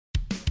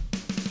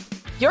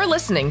You're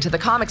listening to The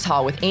Comics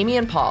Hall with Amy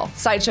and Paul,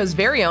 Sideshow's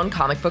very own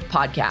comic book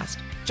podcast.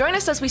 Join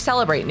us as we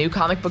celebrate New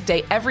Comic Book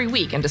Day every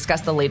week and discuss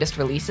the latest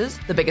releases,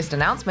 the biggest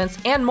announcements,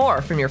 and more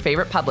from your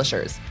favorite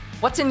publishers.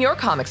 What's in your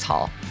Comics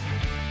Hall?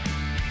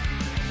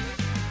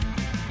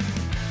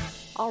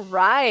 All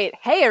right.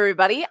 Hey,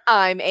 everybody.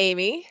 I'm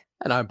Amy.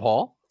 And I'm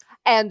Paul.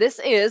 And this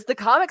is the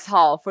Comics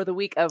Hall for the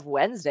week of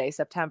Wednesday,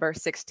 September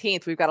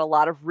 16th. We've got a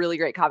lot of really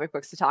great comic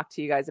books to talk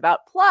to you guys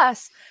about,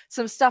 plus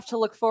some stuff to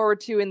look forward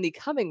to in the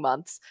coming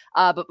months.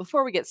 But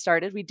before we get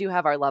started, we do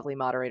have our lovely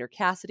moderator,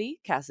 Cassidy.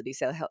 Cassidy,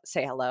 say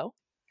hello.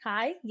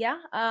 Hi, yeah.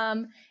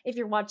 If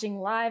you're watching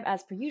live,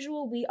 as per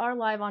usual, we are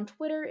live on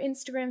Twitter,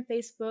 Instagram,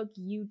 Facebook,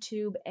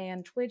 YouTube,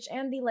 and Twitch,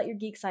 and the Let Your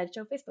Geek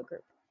Sideshow Facebook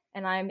group.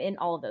 And I'm in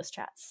all of those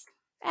chats.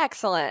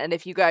 Excellent. And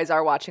if you guys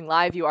are watching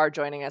live, you are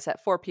joining us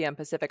at 4 p.m.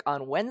 Pacific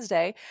on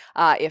Wednesday.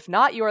 If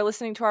not, you are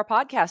listening to our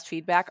podcast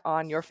feedback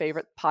on your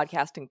favorite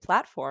podcasting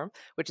platform,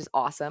 which is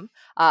awesome.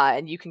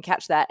 And you can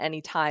catch that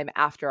anytime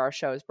after our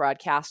show is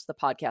broadcast. The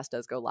podcast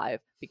does go live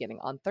beginning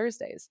on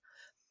Thursdays.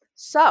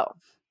 So,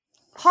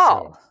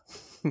 Paul,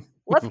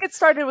 let's get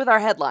started with our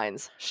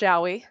headlines,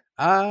 shall we?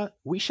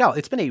 We shall.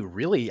 It's been a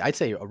really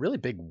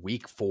big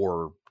week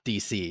for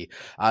DC.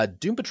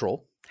 Doom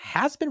Patrol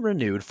has been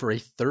renewed for a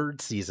third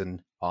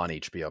season on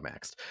HBO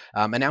Max.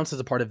 Announced as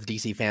a part of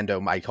DC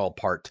Fandom, I call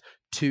Part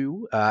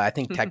 2. I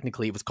think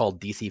technically it was called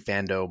DC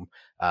Fandom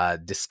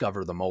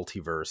Discover the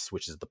Multiverse,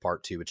 which is the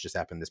Part 2, which just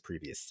happened this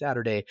previous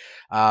Saturday.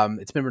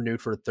 It's been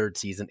renewed for a third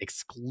season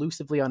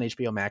exclusively on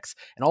HBO Max.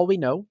 And all we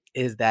know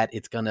is that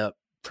it's going to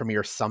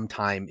premiere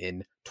sometime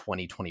in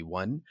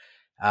 2021.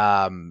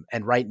 And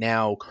right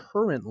now,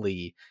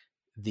 currently,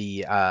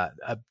 the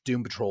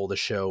Doom Patrol, the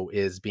show,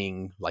 is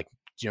being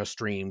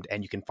streamed,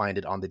 and you can find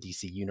it on the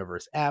DC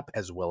Universe app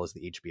as well as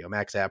the HBO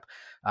Max app.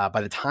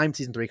 By the time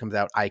season 3 comes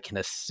out, I can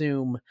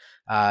assume,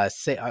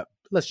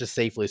 let's just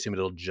safely assume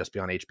it'll just be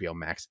on HBO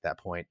Max at that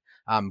point.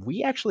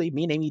 Me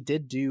and Amy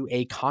did do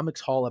a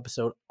Comics Hall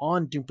episode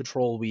on Doom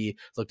Patrol. We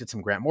looked at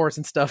some Grant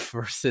Morrison stuff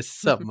versus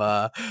some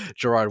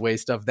Gerard Way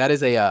stuff. That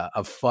is a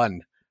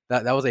fun.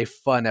 That was a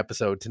fun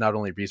episode to not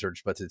only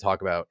research, but to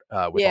talk about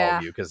with all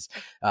of you, because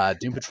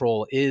Doom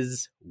Patrol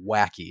is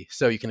wacky.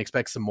 So you can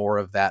expect some more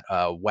of that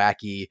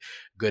wacky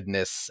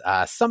goodness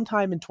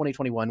sometime in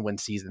 2021 when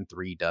season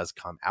 3 does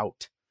come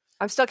out.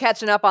 I'm still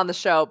catching up on the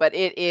show, but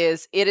it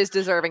is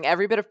deserving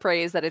every bit of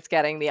praise that it's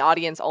getting. The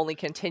audience only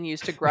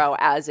continues to grow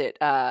as it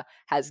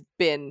has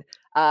been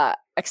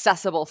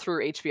accessible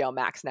through HBO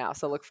Max now.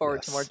 So look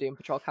forward to more Doom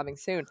Patrol coming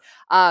soon.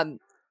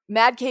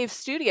 Mad Cave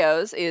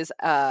Studios is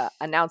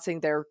announcing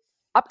their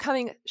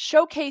upcoming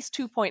Showcase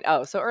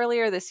 2.0. So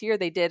earlier this year,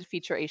 they did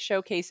feature a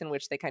showcase in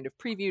which they kind of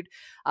previewed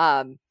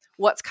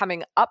what's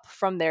coming up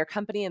from their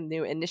company and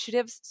new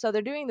initiatives. So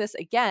they're doing this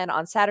again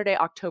on Saturday,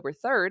 October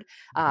 3rd.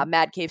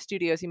 Mad Cave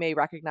Studios, you may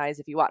recognize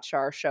if you watched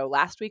our show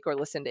last week or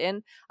listened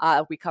in.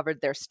 We covered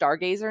their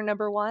Stargazer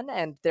 #1,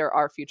 and there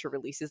are future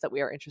releases that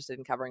we are interested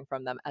in covering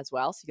from them as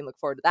well. So you can look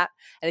forward to that.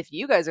 And if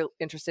you guys are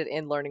interested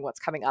in learning what's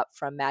coming up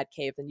from Mad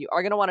Cave, then you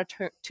are going to want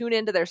to tune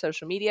into their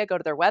social media, go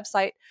to their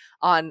website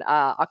on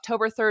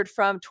October 3rd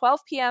from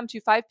 12 p.m. to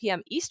 5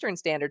 p.m. Eastern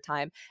Standard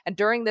Time. And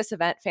during this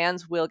event,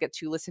 fans will get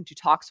to listen to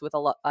talks with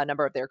a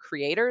number of their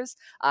creators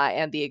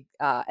and the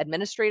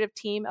administrative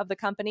team of the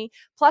company.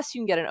 Plus,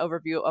 you can get an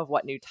overview of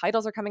what new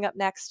titles are coming up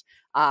next.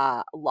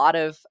 A lot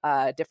of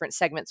different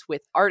segments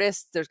with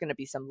artists. There's going to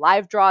be some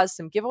live draws,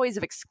 some giveaways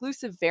of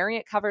exclusive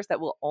variant covers that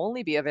will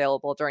only be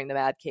available during the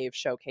Mad Cave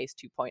Showcase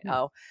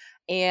 2.0.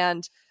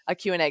 And a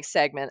Q&A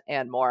segment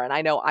and more. And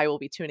I know I will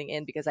be tuning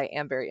in because I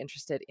am very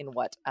interested in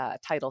what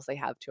titles they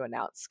have to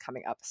announce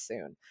coming up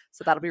soon.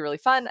 So that'll be really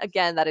fun.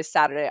 Again, that is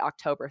Saturday,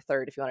 October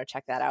 3rd, if you want to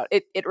check that out.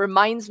 It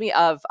reminds me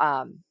of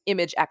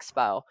Image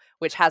Expo,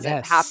 which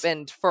hasn't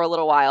happened for a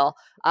little while.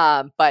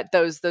 But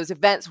those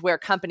events where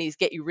companies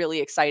get you really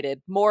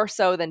excited, more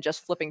so than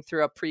just flipping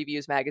through a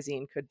previews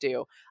magazine could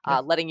do,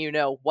 letting you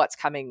know what's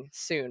coming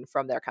soon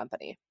from their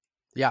company.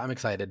 Yeah, I'm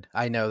excited.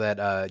 I know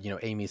that,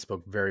 Amy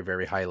spoke very,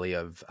 very highly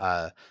of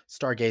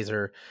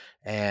Stargazer,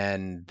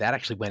 and that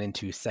actually went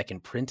into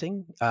second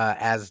printing,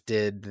 as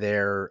did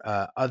their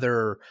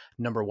other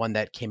 #1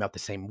 that came out the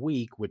same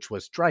week, which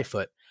was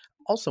Dryfoot,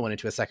 also went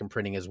into a second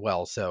printing as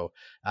well. So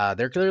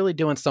they're clearly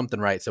doing something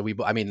right. So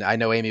I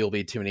know Amy will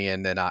be tuning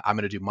in, and I'm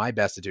going to do my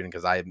best to tune in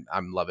because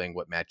I'm loving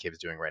what Mad Cave is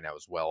doing right now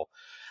as well.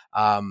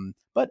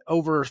 But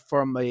over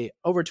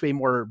to a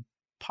more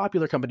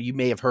popular company, you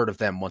may have heard of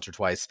them once or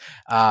twice,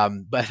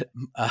 but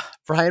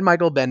Brian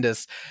Michael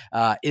Bendis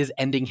is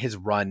ending his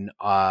run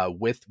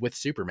with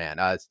Superman.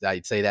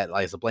 I'd say that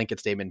as a blanket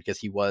statement because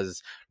he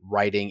was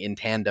writing in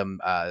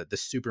tandem the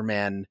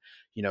Superman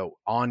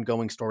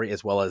ongoing story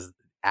as well as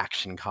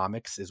Action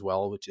Comics as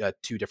well, which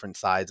two different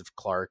sides of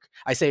Clark.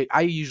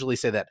 I usually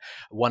say that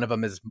one of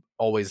them is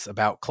always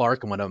about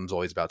Clark and one of them is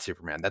always about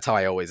Superman. That's how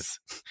I always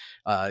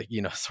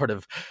sort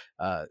of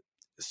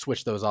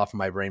switch those off in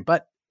my brain.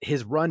 But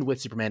his run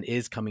with Superman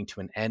is coming to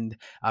an end.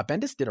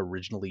 Bendis did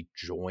originally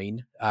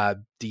join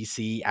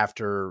DC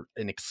after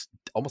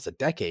almost a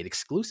decade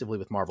exclusively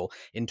with Marvel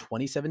in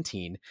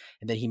 2017,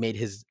 and then he made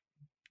his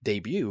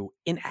debut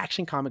in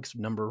Action Comics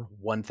number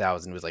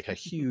 1000. It was like a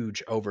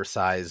huge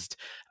oversized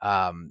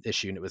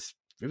issue, and it was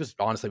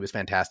honestly, it was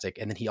fantastic.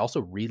 And then he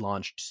also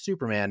relaunched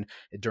Superman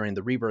during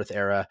the Rebirth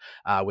era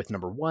with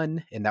number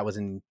 1, and that was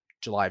in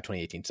July of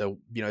 2018. So,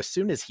 as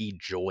soon as he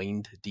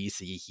joined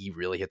DC, he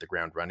really hit the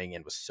ground running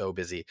and was so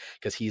busy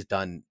because he's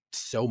done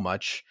so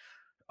much.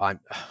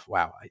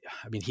 Wow.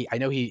 I mean, I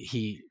know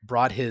he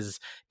brought his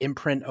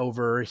imprint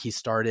over. He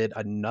started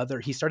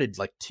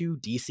like 2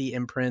 DC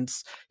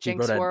imprints. He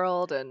Jinx wrote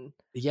World and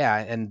the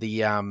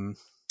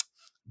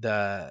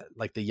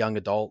young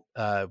adult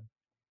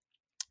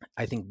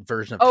I think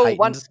version of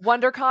Titans.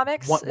 Wonder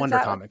Comics. Wonder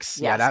Comics.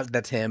 Yes. Yeah,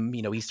 that's him.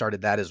 He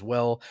started that as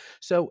well.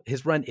 So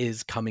his run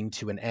is coming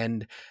to an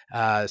end.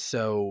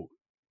 So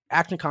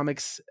Action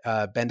Comics,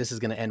 Bendis is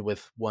going to end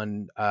with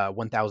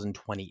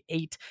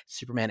 1028.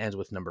 Superman ends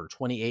with number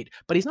 28,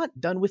 but he's not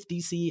done with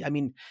DC. I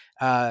mean,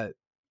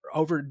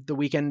 over the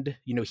weekend,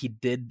 he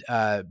did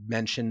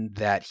mention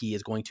that he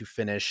is going to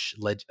finish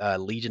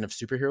Legion of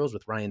Superheroes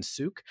with Ryan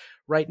Sook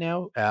right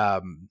now.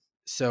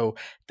 So,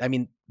 I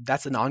mean,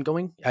 that's an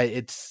ongoing.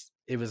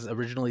 It was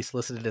originally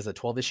solicited as a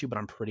 12 issue, but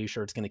I'm pretty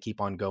sure it's going to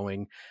keep on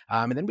going.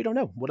 And then we don't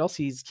know what else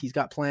he's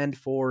got planned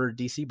for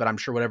DC, but I'm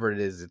sure whatever it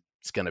is,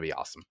 it's going to be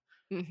awesome.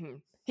 Mm-hmm.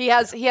 He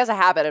has a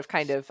habit of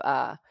kind of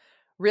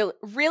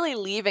really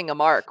leaving a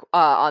mark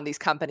on these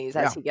companies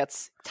as he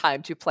gets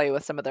time to play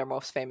with some of their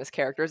most famous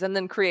characters and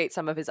then create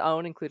some of his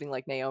own, including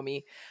like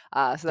Naomi.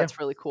 So that's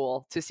really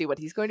cool to see what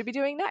he's going to be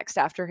doing next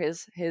after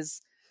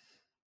his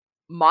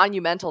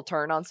monumental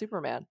turn on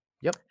Superman.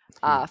 Yep.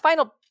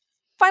 Final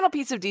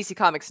piece of DC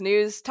Comics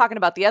news, talking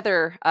about the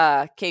other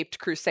caped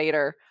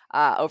crusader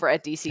over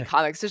at DC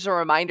Comics. Just a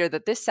reminder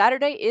that this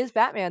Saturday is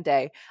Batman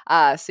Day.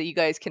 So you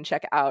guys can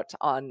check out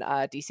on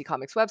DC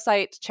Comics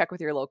website, check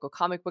with your local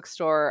comic book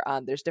store.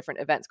 There's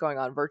different events going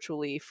on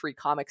virtually, free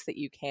comics that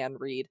you can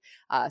read.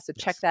 So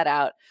check that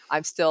out.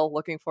 I'm still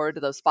looking forward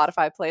to those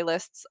Spotify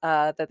playlists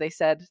that they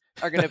said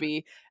are going to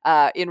be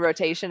in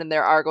rotation. And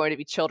there are going to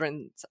be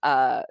children's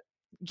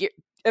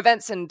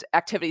events and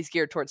activities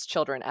geared towards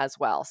children as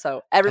well.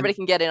 So everybody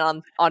can get in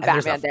on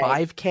Batman Day.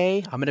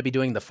 5K. I'm going to be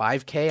doing the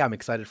 5K. I'm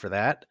excited for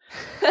that.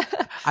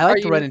 I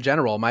like to run in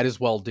general. Might as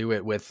well do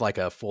it with like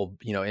a full,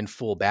 in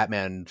full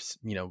Batman,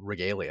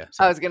 regalia.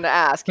 So. I was going to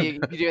ask you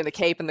doing the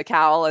cape and the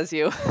cowl as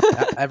you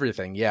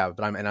everything. Yeah.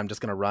 But I'm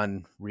just going to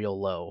run real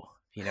low,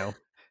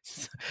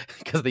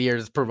 because the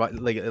ears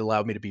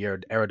allowed me to be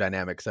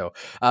aerodynamic. So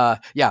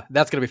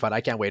that's gonna be fun.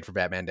 I can't wait for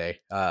Batman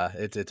Day.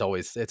 It's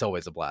always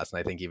a blast, and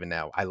I think even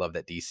now I love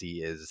that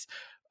DC is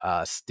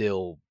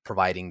still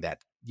providing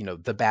that,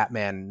 the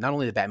Batman, not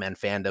only the Batman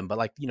fandom, but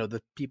like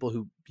the people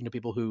who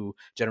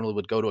generally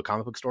would go to a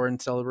comic book store and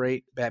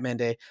celebrate Batman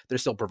Day, they're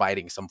still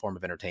providing some form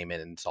of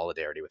entertainment and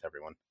solidarity with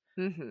everyone.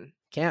 Mm-hmm.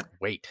 Can't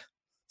wait.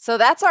 So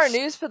that's our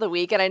news for the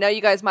week. And I know you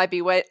guys might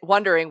be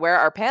wondering where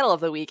our panel of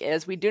the week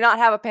is. We do not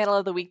have a panel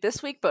of the week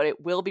this week, but it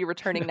will be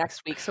returning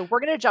next week. So we're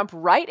going to jump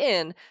right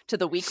in to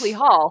the weekly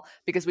haul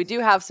because we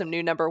do have some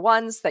new number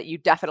 1s that you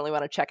definitely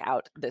want to check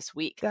out this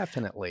week.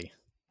 Definitely.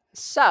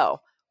 So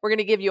we're going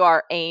to give you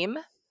our aim.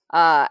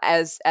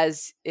 As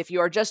if you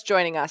are just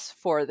joining us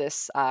for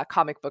this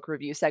comic book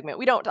review segment,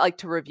 we don't like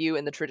to review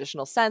in the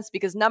traditional sense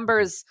because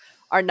numbers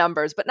are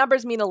numbers, but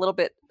numbers mean a little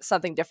bit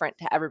something different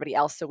to everybody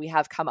else. So we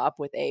have come up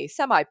with a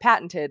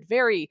semi-patented,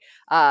 very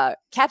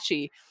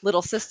catchy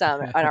little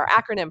system. And our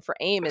acronym for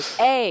AIM is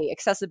A,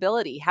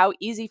 accessibility. How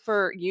easy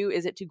for you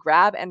is it to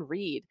grab and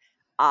read?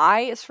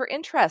 I is for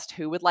interest.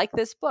 Who would like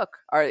this book?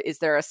 Or is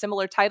there a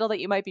similar title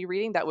that you might be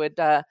reading that would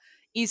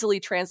easily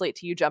translate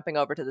to you jumping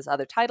over to this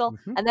other title?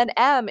 Mm-hmm. And then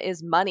M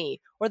is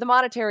money, or the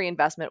monetary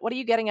investment. What are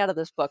you getting out of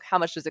this book? How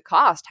much does it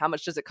cost? How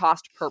much does it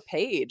cost per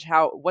page?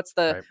 What's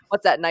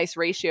that nice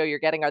ratio you're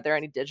getting? Are there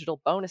any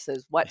digital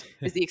bonuses? What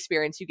is the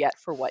experience you get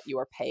for what you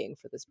are paying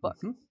for this book?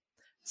 Mm-hmm.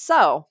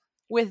 So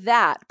with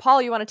that,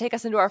 Paul, you want to take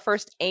us into our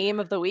first aim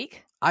of the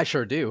week? I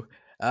sure do.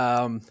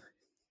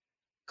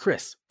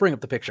 Chris, bring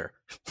up the picture.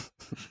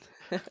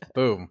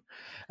 Boom.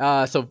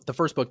 So the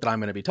first book that I'm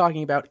going to be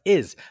talking about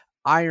is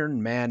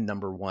Iron Man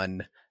number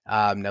 1.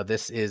 Now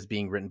this is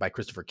being written by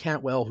Christopher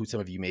Cantwell, who some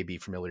of you may be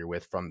familiar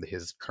with from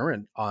his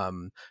current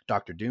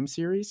Doctor Doom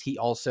series. He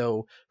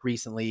also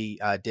recently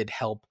did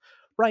help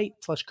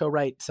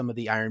write/co-write some of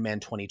the Iron Man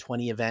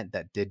 2020 event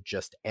that did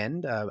just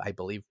end, I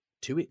believe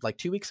 2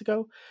 weeks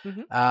ago.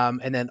 Mm-hmm.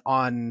 And then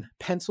on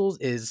pencils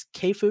is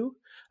Keifu,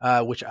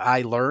 which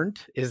I learned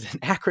is an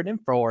acronym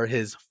for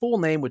his full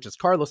name, which is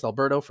Carlos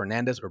Alberto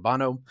Fernandez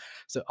Urbano.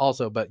 So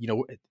also, but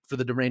for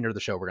the remainder of the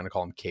show, we're going to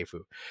call him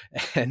Keifu.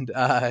 And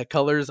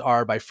colors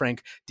are by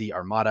Frank D.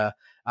 Armada.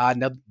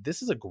 Now,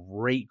 this is a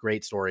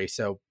great story.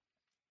 So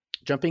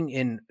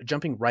jumping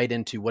right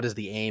into what is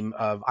the aim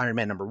of Iron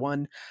Man number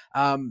 1.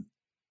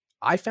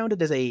 I found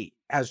it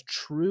as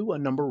true a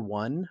number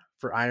 1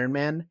 for Iron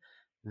Man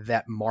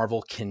that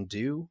Marvel can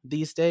do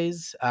these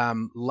days.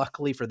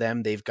 Luckily for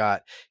them, they've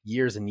got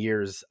years and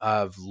years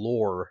of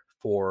lore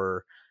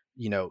for,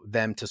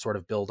 them to sort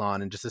of build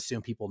on and just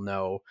assume people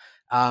know.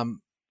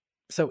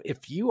 So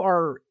if you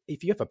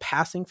have a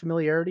passing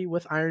familiarity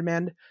with Iron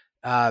Man,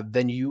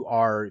 then you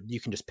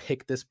can just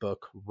pick this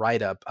book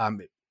right up.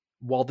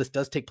 While this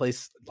does take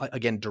place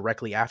again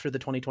directly after the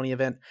 2020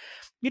 event,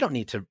 you don't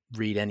need to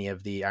read any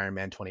of the Iron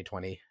Man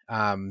 2020.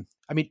 I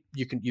mean,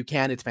 you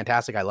can. It's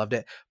fantastic. I loved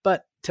it,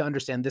 but to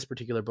understand this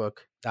particular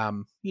book,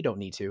 you don't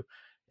need to.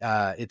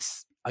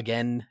 It's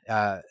again,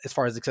 as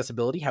far as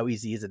accessibility, how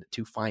easy is it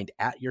to find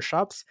at your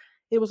shops?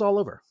 It was all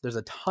over. There's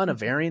a ton of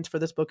variants for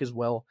this book as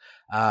well.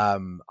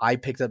 I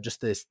picked up just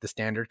the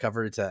standard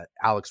cover. It's a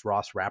Alex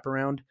Ross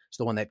wraparound. It's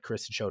the one that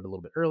Chris showed a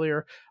little bit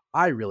earlier.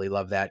 I really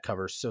love that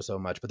cover so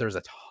much, but there's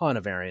a ton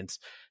of variants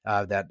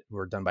that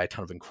were done by a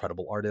ton of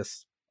incredible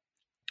artists.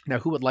 Now,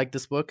 who would like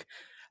this book?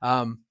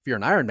 If you're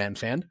an Iron Man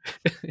fan,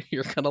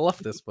 you're going to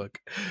love this book.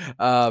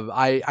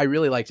 I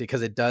really liked it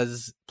because it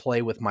does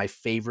play with my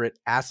favorite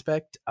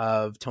aspect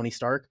of Tony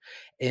Stark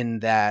in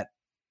that,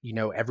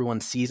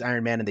 everyone sees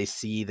Iron Man and they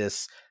see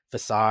this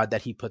facade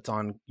that he puts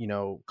on,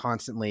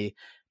 constantly.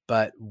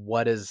 But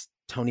what does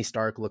Tony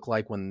Stark look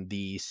like when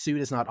the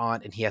suit is not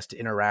on and he has to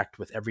interact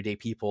with everyday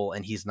people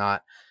and he's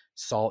not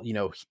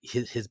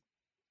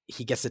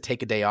he gets to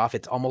take a day off?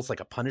 It's almost like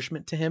a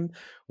punishment to him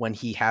when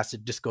he has to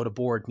just go to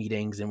board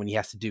meetings and when he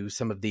has to do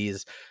some of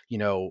these,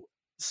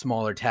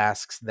 smaller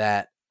tasks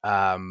that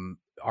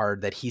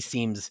he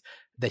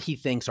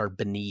thinks are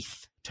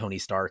beneath Tony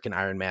Stark and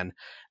Iron Man.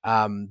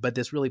 But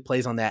this really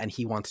plays on that, and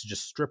he wants to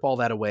just strip all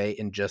that away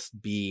and just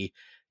be,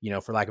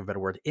 for lack of a better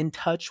word, in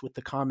touch with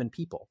the common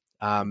people.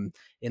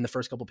 In the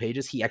first couple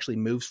pages, he actually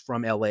moves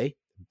from LA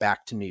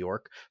back to New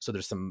York. So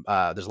there's a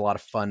lot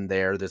of fun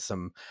there.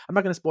 I'm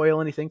not going to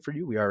spoil anything for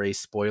you. We are a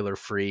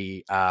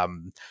spoiler-free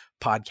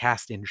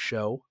podcast and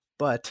show,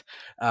 but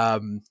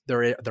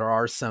there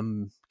are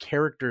some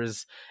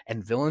characters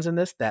and villains in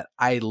this that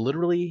I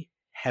literally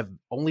have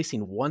only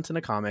seen once in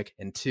a comic,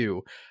 and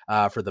two,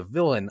 for the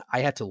villain,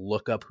 I had to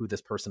look up who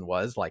this person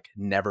was. Like,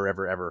 never,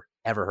 ever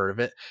heard of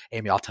it.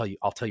 Amy, I'll tell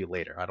you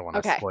later. I don't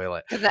want to spoil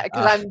it because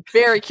I'm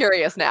very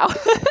curious now.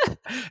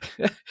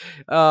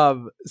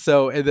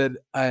 So, and then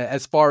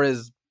as far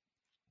as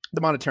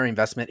the monetary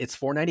investment, it's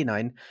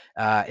 $4.99,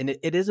 and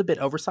it is a bit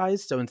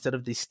oversized. So instead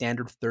of the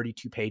standard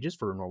 32 pages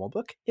for a normal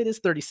book, it is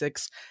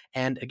 36.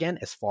 And again,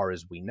 as far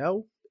as we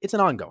know, it's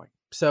an ongoing.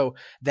 So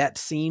that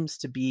seems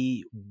to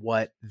be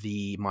what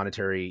the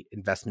monetary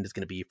investment is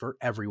going to be for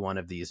every one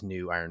of these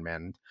new Iron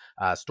Man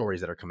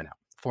stories that are coming out.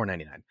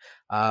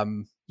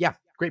 $4.99. Yeah,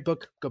 great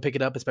book. Go pick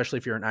it up, especially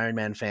if you're an Iron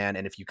Man fan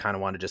and if you kind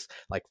of want to just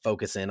like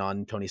focus in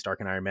on Tony Stark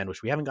and Iron Man,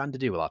 which we haven't gotten to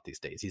do a lot these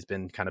days. He's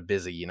been kind of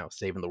busy,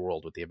 saving the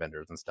world with the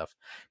Avengers and stuff.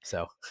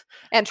 So,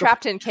 and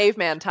trapped in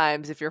caveman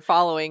times if you're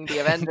following the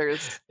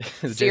Avengers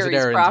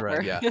series proper.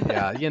 Right.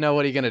 Yeah.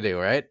 What are you gonna do,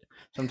 right?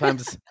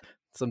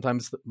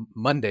 Sometimes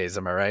Mondays,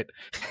 am I right?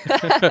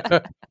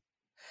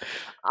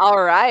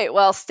 All right.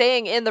 Well,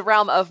 staying in the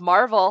realm of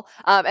Marvel,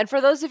 and for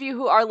those of you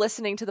who are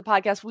listening to the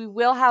podcast, we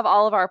will have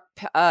all of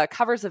our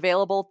covers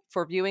available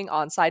for viewing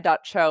on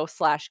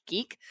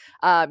side.show/geek.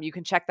 You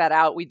can check that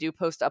out. We do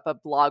post up a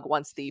blog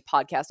once the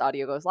podcast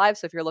audio goes live.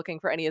 So if you're looking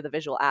for any of the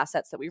visual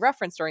assets that we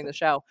reference during the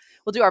show,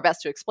 we'll do our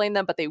best to explain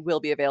them, but they will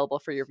be available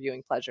for your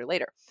viewing pleasure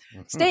later.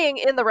 Mm-hmm. Staying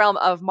in the realm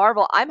of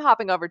Marvel, I'm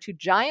hopping over to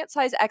Giant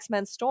Size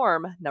X-Men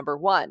Storm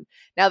 #1.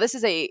 Now, this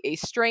is a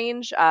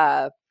strange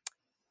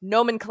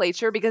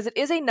nomenclature because it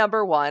is a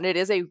 #1. It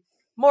is a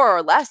more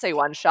or less a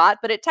one shot,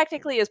 but it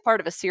technically is part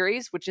of a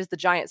series, which is the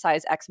Giant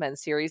Size X-Men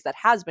series that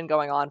has been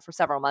going on for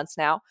several months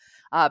now,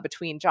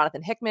 between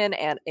Jonathan Hickman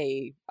and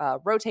a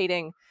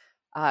rotating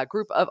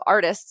group of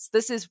artists.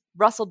 This is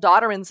Russell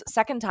Dodderan's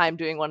second time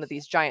doing one of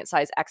these Giant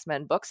Size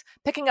X-Men books,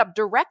 picking up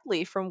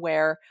directly from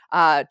where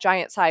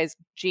Giant Size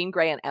Jean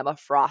Grey and Emma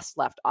Frost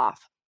left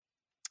off.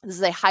 This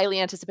is a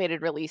highly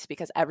anticipated release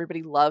because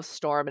everybody loves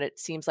Storm, and it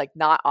seems like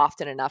not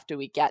often enough do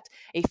we get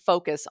a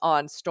focus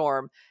on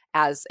Storm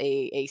as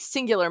a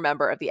singular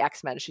member of the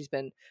X-Men. She's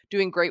been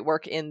doing great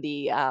work in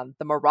the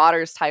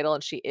Marauders title,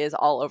 and she is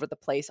all over the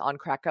place on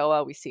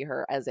Krakoa. We see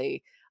her as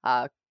a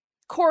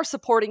core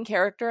supporting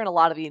character in a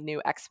lot of the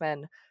new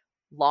X-Men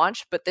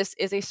launch, but this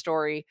is a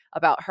story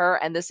about her,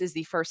 and this is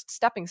the first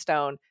stepping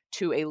stone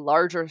to a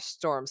larger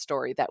Storm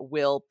story that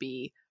will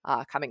be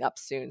coming up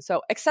soon.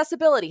 So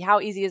accessibility, how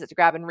easy is it to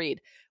grab and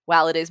read?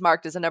 While it is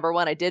marked as a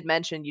 #1, I did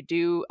mention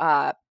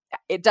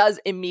it does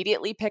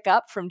immediately pick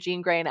up from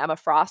Jean Grey and Emma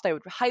Frost. I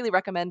would highly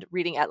recommend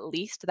reading at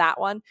least that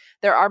one.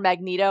 There are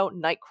Magneto,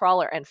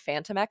 Nightcrawler, and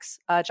Phantom X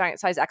Giant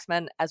Size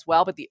X-Men as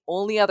well, but the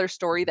only other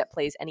story that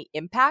plays any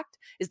impact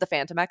is the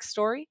Phantom X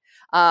story.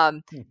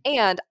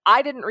 And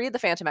I didn't read the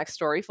Phantom X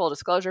story, full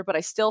disclosure, but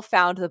I still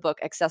found the book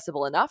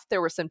accessible enough.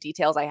 There were some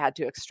details I had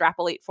to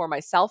extrapolate for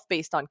myself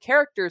based on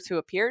characters who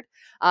appeared,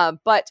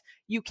 but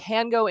you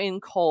can go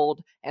in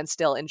cold and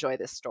still enjoy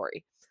this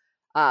story.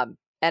 And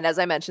as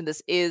I mentioned,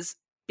 this is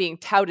being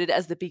touted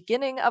as the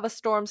beginning of a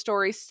Storm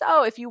story.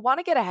 So if you want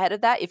to get ahead of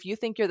that, if you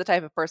think you're the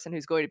type of person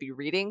who's going to be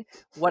reading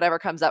whatever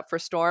comes up for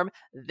Storm,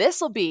 this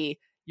will be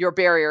your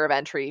barrier of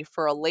entry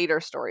for a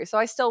later story. So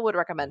I still would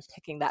recommend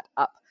picking that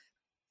up.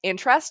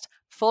 Interest,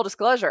 full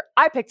disclosure,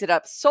 I picked it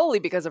up solely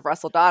because of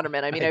Russell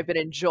Dodderman. I mean, I've been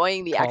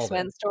enjoying the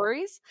X-Men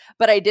stories,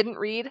 but I didn't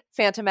read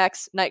Phantom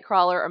X,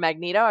 Nightcrawler, or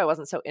Magneto. I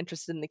wasn't so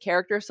interested in the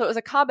character, so it was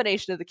a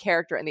combination of the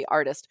character and the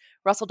artist.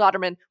 Russell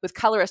Dodderman with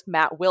colorist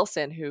Matt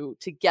Wilson, who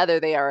together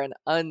they are an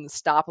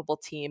unstoppable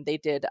team. They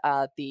did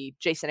the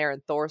Jason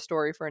Aaron Thor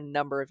story for a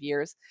number of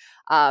years.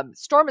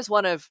 Storm is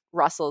one of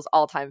Russell's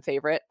all-time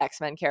favorite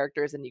X-Men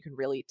characters, and you can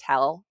really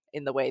tell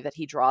in the way that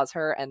he draws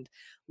her and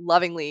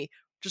lovingly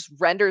just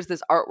renders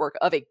this artwork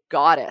of a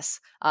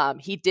goddess.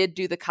 He did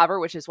do the cover,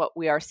 which is what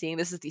we are seeing.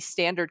 This is the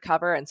standard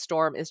cover, and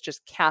Storm is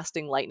just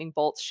casting lightning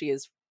bolts. She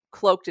is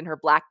cloaked in her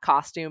black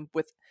costume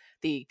with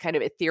the kind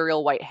of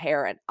ethereal white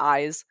hair and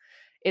eyes.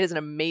 It is an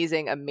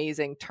amazing,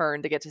 amazing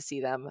turn to get to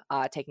see them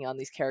taking on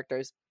these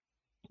characters.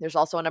 There's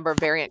also a number of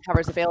variant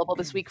covers available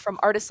this week from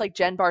artists like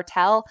Jen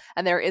Bartel,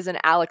 and there is an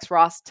Alex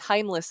Ross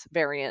timeless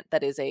variant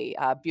that is a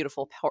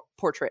beautiful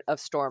portrait of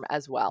Storm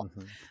as well.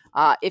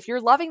 If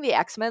you're loving the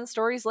X-Men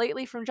stories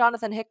lately from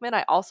Jonathan Hickman,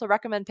 I also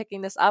recommend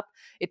picking this up.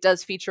 It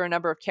does feature a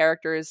number of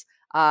characters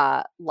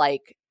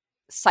like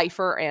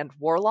Cypher and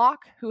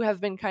Warlock, who have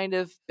been kind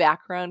of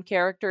background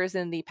characters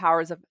in the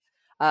Powers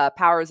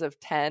of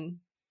 10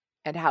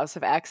 and House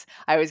of X.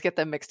 I always get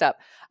them mixed up.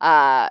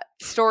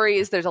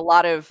 Stories, there's a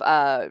lot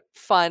of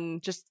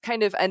fun, just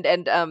kind of,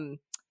 and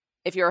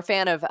if you're a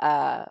fan of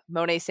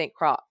Monet St.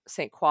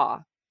 Croix,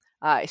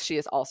 she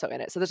is also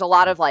in it. So there's a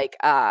lot of like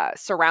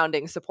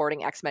surrounding,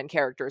 supporting X-Men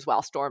characters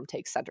while Storm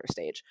takes center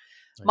stage.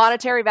 Nice.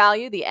 Monetary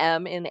value, the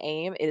M in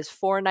AIM, it is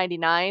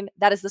 $4.99.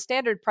 That is the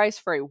standard price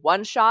for a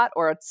one-shot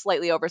or a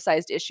slightly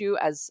oversized issue.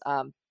 As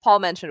Paul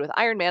mentioned with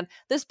Iron Man,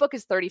 this book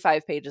is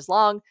 35 pages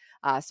long,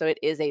 so it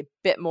is a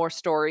bit more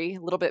story, a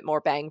little bit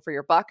more bang for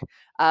your buck.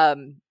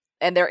 And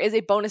there is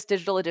a bonus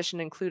digital edition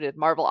included.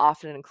 Marvel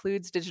often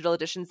includes digital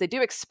editions. They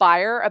do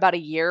expire about a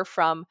year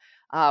from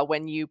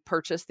when you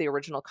purchase the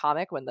original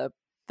comic, when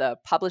the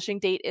publishing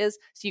date is,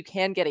 so you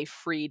can get a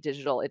free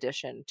digital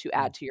edition to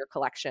add to your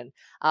collection.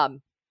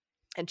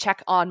 And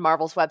check on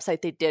Marvel's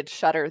website. They did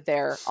shutter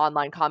their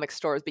online comic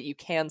stores, but you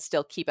can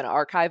still keep an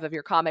archive of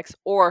your comics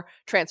or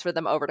transfer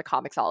them over to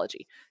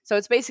Comixology. So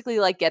it's basically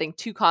like getting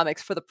 2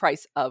 comics for the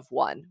price of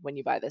 1 when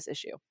you buy this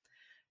issue.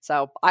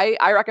 So I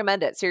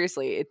recommend it.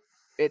 Seriously,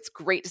 it's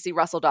great to see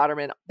Russell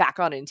Dodderman back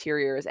on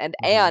interiors. And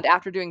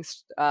after doing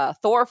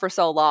Thor for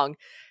so long,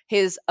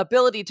 his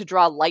ability to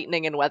draw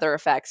lightning and weather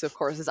effects, of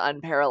course, is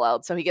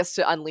unparalleled. So he gets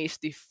to unleash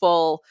the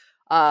full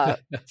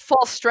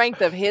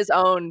strength of his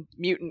own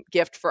mutant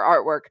gift for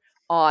artwork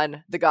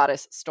on the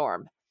goddess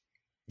Storm.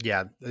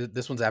 Yeah,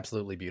 this one's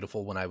absolutely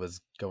beautiful. When I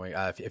was going,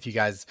 if you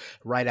guys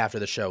right after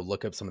the show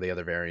look up some of the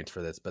other variants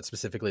for this, but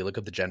specifically look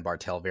up the Jen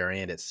Bartel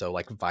variant. It's so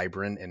like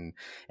vibrant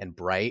and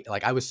bright.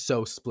 Like I was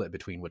so split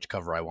between which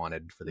cover I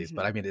wanted for these,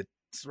 but I mean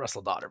it's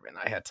Russell Dodderman.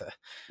 I had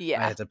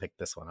to pick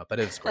this one up, but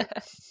it was great.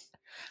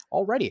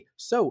 Alrighty,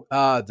 so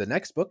the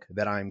next book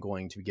that I'm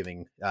going to be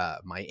giving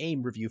my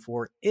AIM review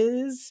for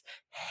is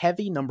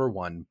Heavy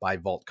 #1 by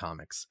Vault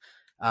Comics.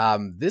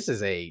 This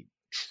is a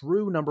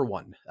true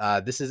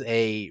 #1. This is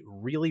a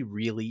really,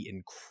 really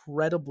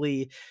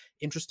incredibly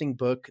interesting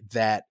book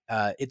that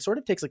it sort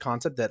of takes a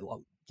concept that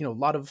a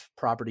lot of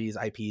properties,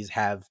 IPs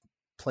have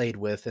played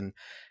with, and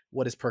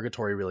what does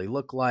purgatory really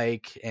look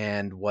like,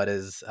 and what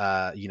is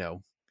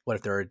what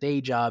if there are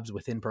day jobs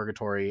within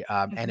purgatory,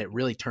 and it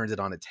really turns it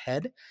on its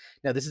head.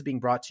 Now, this is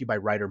being brought to you by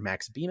writer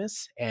Max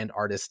Bemis and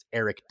artist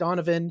Eric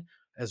Donovan,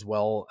 as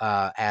well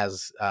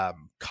as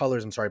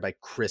colors, by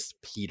Chris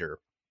Peter.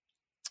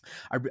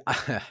 I'm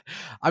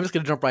just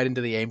going to jump right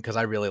into the AIM because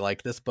I really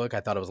liked this book.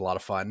 I thought it was a lot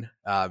of fun.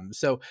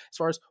 So as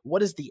far as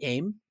what is the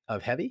AIM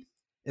of Heavy,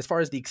 as far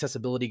as the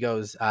accessibility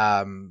goes,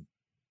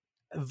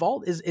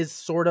 Vault is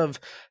sort of,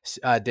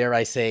 dare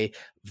I say,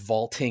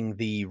 vaulting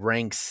the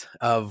ranks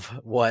of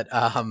what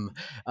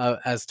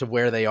as to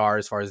where they are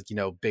as far as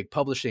big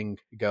publishing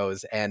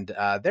goes, and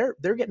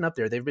they're getting up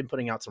there. They've been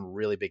putting out some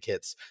really big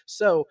hits.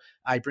 So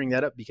I bring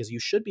that up because you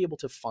should be able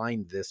to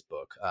find this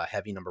book,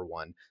 Heavy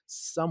 #1,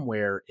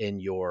 somewhere in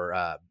your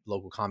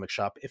local comic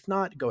shop. If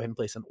not, go ahead and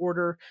place an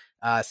order.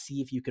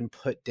 See if you can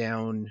put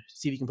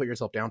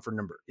yourself down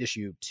for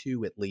issue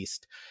 2 at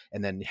least,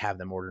 and then have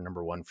them order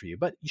 #1 for you.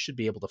 But you should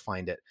be able to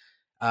find it.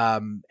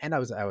 And I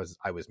was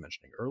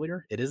mentioning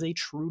earlier, it is a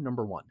true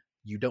 #1.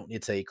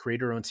 It's a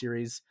creator-owned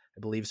series, I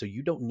believe, so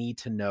you don't need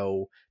to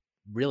know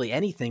really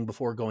anything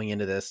before going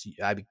into this.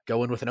 I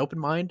go in with an open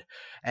mind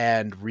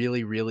and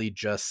really, really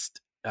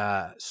just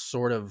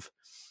sort of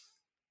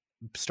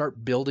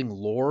start building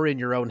lore in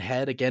your own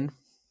head. Again,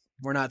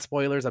 we're not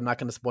spoilers. I'm not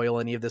going to spoil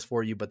any of this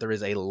for you, but there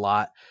is a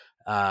lot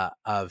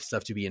of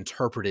stuff to be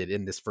interpreted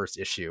in this first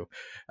issue.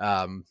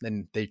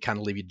 And they kind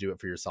of leave you to do it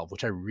for yourself,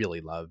 which I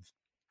really love.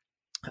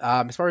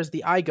 As far as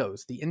the eye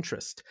goes, the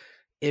interest,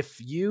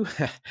 if you,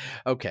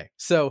 okay,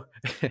 so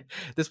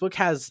this book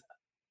has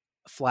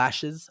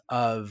flashes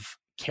of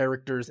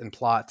characters and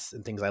plots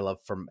and things I love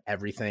from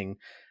everything.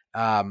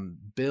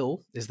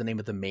 Bill is the name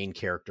of the main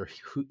character.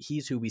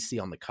 He's who we see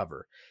on the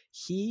cover.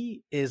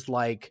 He is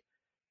like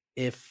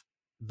if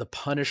the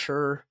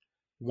Punisher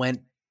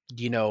went,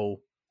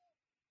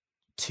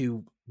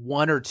 to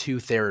 1 or 2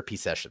 therapy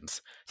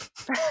sessions.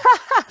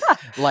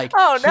 Like,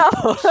 oh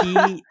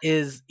no.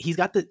 he's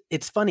got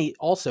it's funny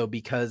also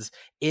because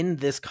in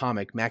this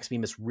comic, Max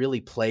Bemis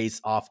really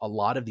plays off a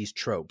lot of these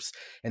tropes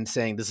and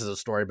saying this is a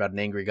story about an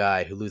angry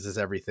guy who loses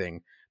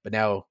everything, but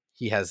now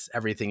he has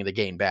everything to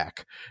gain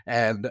back.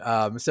 And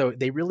so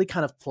they really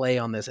kind of play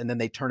on this and then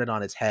they turn it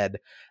on its head.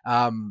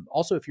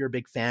 Also, if you're a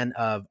big fan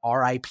of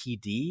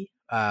R.I.P.D.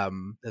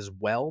 As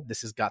well,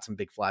 this has got some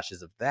big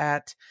flashes of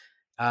that.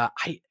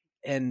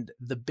 And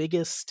the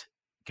biggest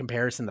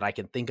comparison that I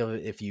can think of,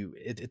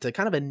 it's a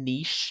kind of a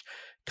niche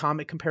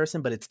comic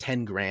comparison, but it's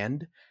 10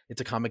 grand.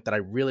 It's a comic that I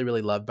really,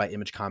 really love by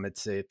Image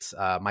Comics. It's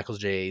Michael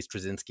J.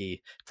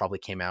 Straczynski, probably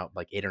came out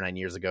like 8 or 9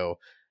 years ago.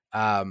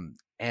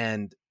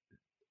 And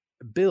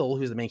Bill,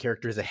 who's the main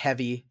character, is a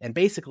heavy, and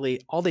basically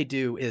all they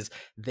do is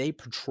they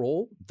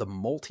patrol the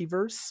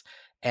multiverse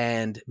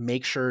and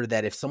make sure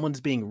that if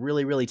someone's being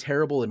really, really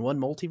terrible in one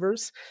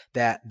multiverse,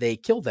 that they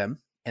kill them,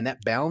 and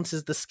that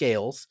balances the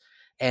scales,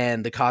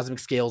 and the cosmic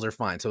scales are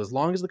fine. So as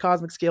long as the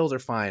cosmic scales are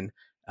fine,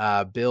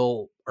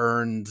 Bill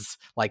earns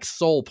like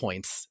soul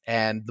points,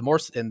 and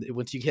once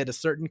you hit a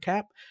certain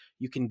cap,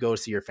 you can go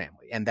see your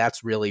family, and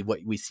that's really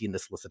what we see in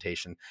this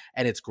solicitation,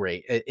 and it's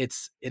great. It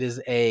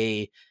is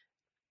a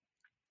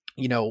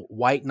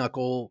white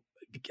knuckle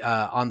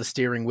on the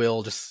steering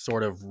wheel, just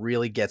sort of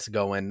really gets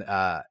going.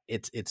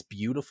 It's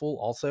beautiful.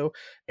 Also,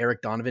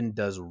 Eric Donovan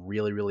does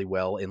really, really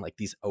well in like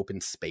these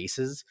open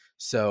spaces.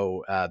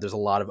 So there's a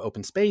lot of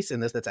open space in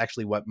this. That's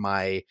actually what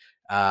my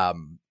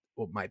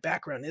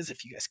background is,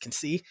 if you guys can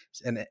see.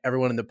 And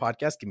everyone in the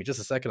podcast, give me just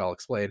a second, I'll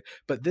explain.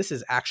 But this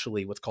is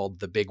actually what's called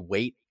the Big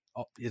Wait,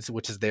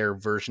 which is their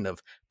version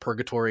of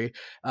purgatory.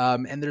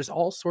 And there's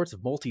all sorts of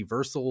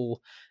multiversal,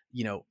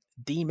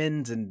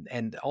 demons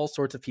and all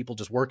sorts of people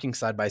just working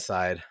side by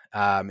side.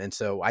 And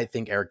so I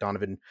think Eric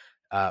Donovan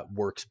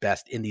works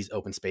best in these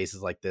open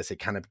spaces like this. It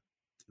kind of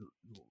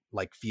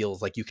like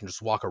feels like you can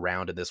just walk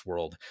around in this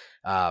world.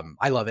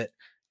 I love it.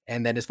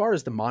 And then as far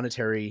as the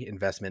monetary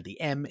investment,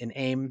 the M in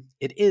AIM,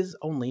 it is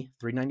only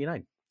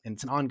 $3.99. And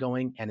it's an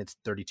ongoing, and it's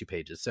 32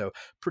 pages. So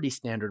pretty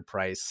standard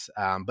price,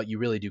 but you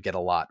really do get a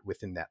lot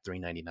within that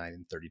 $3.99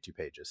 and 32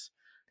 pages.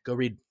 Go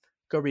read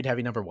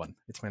Heavy Number 1.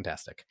 It's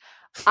fantastic.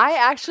 I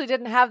actually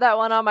didn't have that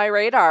one on my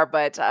radar,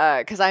 but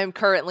because I am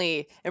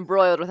currently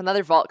embroiled with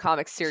another Vault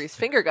Comics series,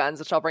 Finger Guns,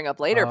 which I'll bring up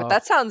later. But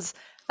that sounds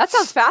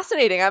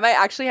fascinating. I might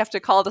actually have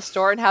to call the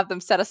store and have them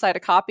set aside a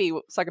copy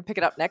so I can pick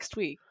it up next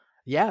week.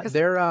 Yeah,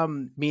 they're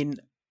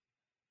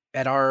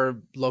at our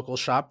local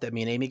shop that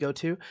me and Amy go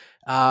to,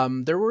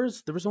 there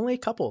was only a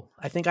couple.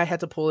 I think I had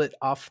to pull it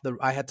off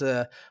I had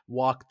to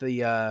walk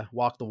the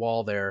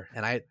wall there,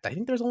 and I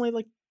think there's only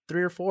like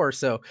 3 or 4.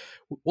 So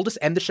we'll just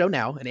end the show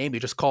now, and Amy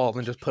just call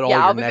and just put all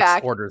your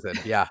next orders in.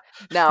 Yeah.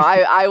 No,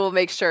 I will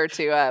make sure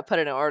to put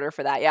in an order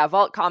for that. Yeah,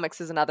 Vault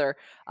Comics is another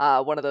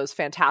one of those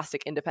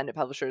fantastic independent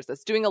publishers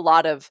that's doing a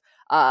lot of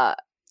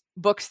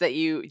books that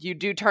you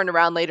do turn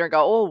around later and go,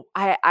 oh,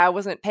 I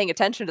wasn't paying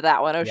attention to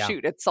that one. Oh, yeah.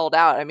 Shoot, it's sold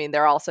out. I mean,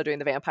 they're also doing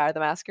the Vampire the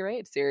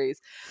Masquerade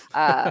series.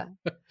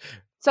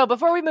 So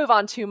before we move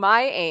on to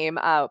my AIM,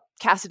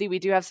 Cassidy, we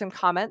do have some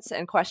comments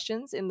and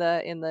questions in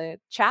the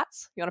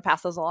chats. You want to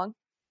pass those along?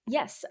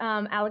 Yes,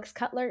 Alex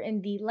Cutler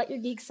in the Let Your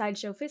Geek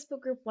Sideshow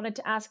Facebook group wanted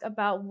to ask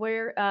about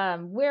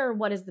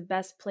what is the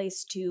best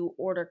place to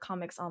order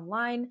comics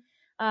online.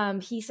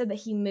 He said that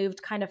he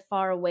moved kind of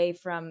far away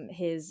from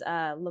his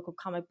local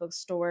comic book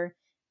store,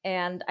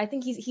 and I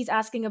think he's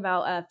asking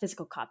about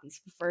physical copies.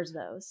 He prefers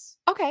those.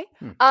 Okay.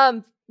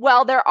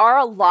 Well, there are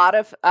a lot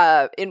of,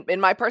 in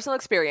my personal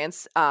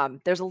experience,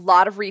 there's a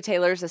lot of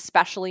retailers,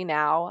 especially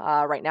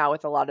now, right now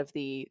with a lot of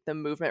the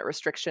movement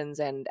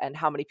restrictions and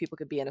how many people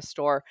could be in a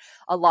store.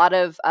 A lot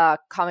of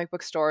comic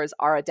book stores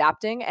are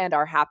adapting and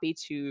are happy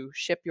to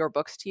ship your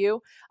books to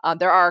you.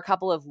 There are a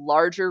couple of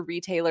larger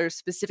retailers,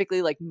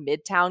 specifically like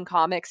Midtown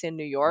Comics in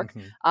New York,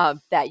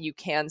 that you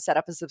can set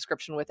up a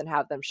subscription with and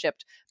have them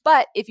shipped.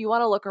 But if you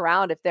want to look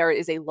around, if there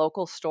is a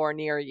local store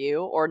near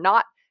you, or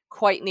not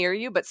quite near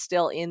you but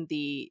still in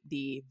the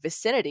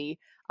vicinity,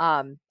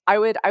 I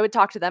would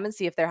talk to them and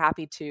see if they're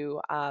happy to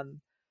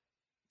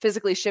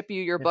physically ship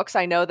you your books.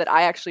 I know that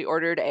I actually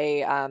ordered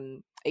a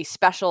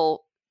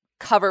special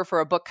cover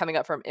for a book coming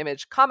up from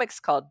Image Comics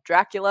called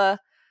Dracula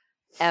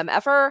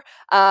MFR,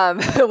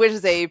 which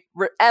is a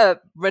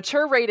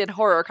mature rated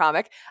horror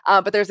comic,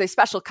 but there's a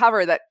special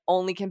cover that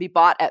only can be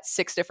bought at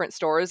 6 different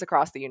stores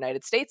across the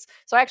United States.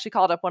 So I actually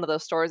called up one of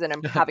those stores and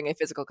I'm having a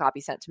physical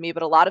copy sent to me,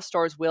 but a lot of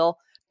stores will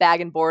bag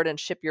and board and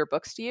ship your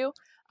books to you.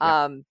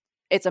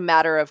 It's a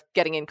matter of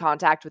getting in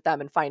contact with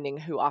them and finding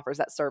who offers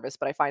that service,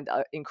 but I find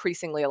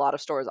increasingly a lot of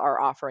stores are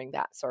offering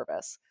that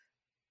service.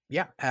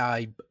 Yeah,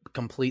 I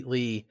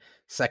completely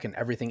second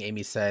everything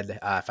Amy said.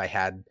 If I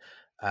had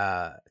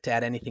to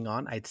add anything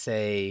on, I'd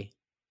say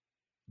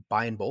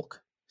buy in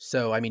bulk.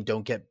 So, I mean,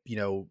 don't get,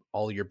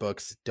 all your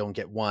books, don't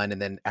get one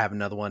and then have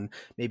another one.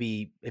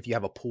 Maybe if you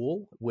have a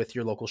pool with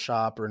your local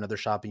shop or another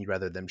shop and you'd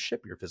rather them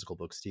ship your physical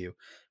books to you,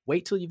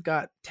 wait till you've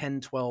got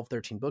 10, 12,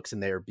 13 books in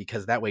there,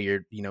 because that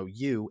way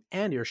you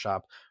and your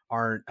shop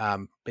aren't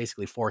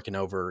basically forking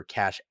over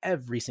cash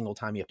every single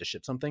time you have to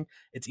ship something.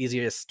 It's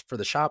easiest for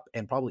the shop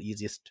and probably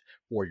easiest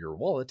for your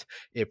wallet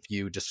if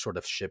you just sort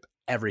of ship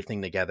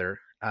everything together.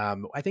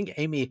 I think,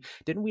 Amy,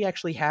 didn't we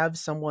actually have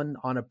someone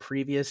on a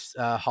previous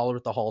Holler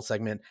at the Hall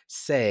segment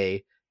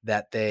say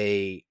that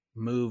they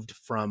moved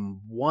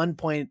from one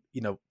point,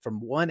 from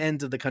one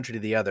end of the country to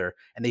the other,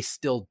 and they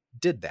still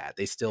did that?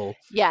 They still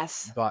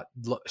Yes. bought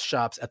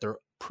shops at their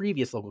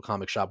previous local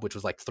comic shop, which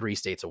was like 3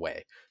 states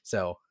away.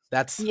 So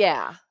that's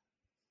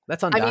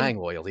undying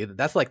loyalty.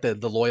 That's like the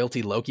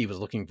loyalty Loki was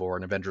looking for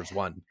in Avengers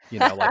 1.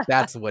 Like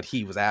that's what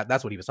he was at.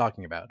 That's what he was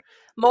talking about.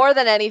 More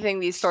than anything,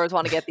 these stores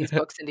want to get these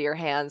books into your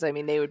hands. I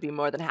mean, they would be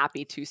more than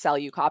happy to sell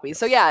you copies. Yes.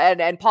 So yeah,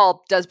 and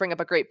Paul does bring up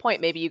a great point.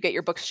 Maybe you get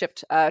your books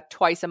shipped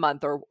twice a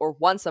month or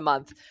once a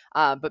month,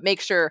 but make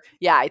sure,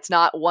 it's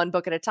not one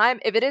book at a time.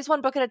 If it is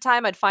one book at a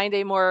time, I'd find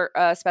a more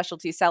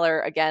specialty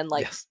seller. Again,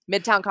 like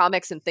Midtown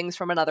Comics and Things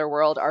from Another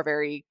World are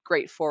very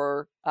great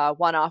for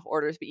one-off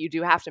orders, but you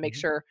do have to make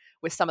sure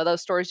with some of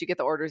those stores you get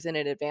the orders in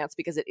advance,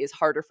 because it is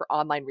harder for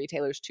online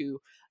retailers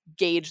to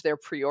gauge their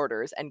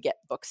pre-orders and get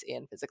books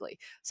in physically.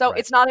 So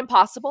it's not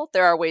impossible.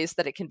 There are ways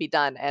that it can be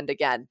done. And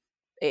again,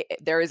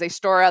 there is a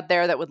store out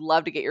there that would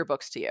love to get your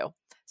books to you.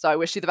 So I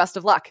wish you the best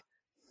of luck.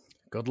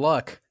 Good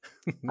luck.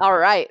 All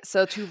right.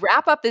 So to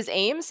wrap up this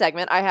AIM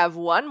segment, I have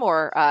one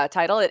more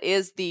title. It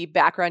is the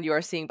background you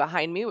are seeing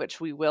behind me,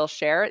 which we will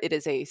share. It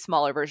is a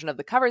smaller version of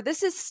the cover.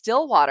 This is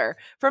Stillwater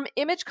from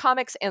Image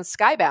Comics and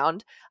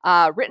Skybound,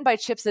 written by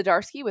Chip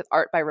Zdarsky with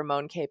art by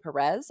Ramon K.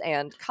 Perez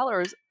and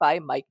colors by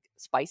Mike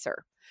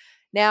Spicer.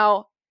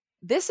 Now,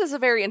 this is a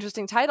very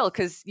interesting title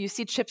because you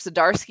see Chip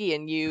Zdarsky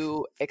and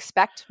you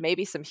expect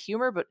maybe some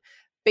humor, but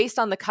based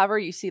on the cover,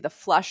 you see the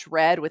flush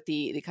red with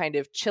the kind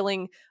of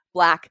chilling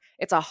black.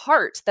 It's a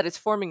heart that is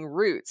forming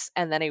roots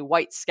and then a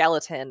white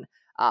skeleton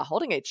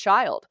holding a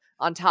child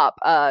on top.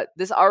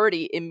 This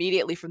already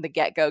immediately from the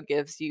get-go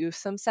gives you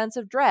some sense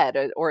of dread,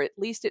 or at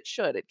least it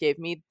should. It gave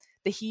me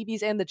the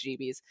heebies and the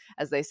jeebies,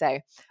 as they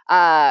say.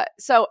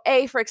 So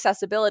A, for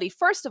accessibility,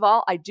 first of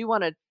all, I do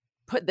want to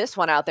put this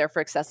one out there for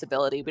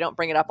accessibility. We don't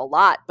bring it up a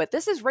lot, but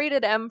this is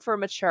rated M for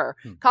mature.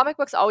 Comic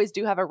books always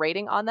do have a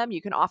rating on them.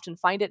 You can often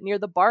find it near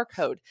the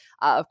barcode.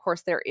 Of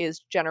course, there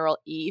is general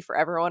E for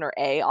everyone, or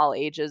A, all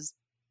ages.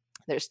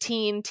 There's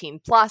teen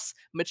plus,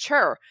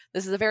 mature.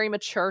 This is a very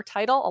mature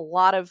title. A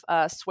lot of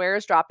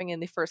swears dropping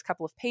in the first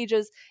couple of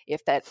pages.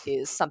 If that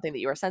is something that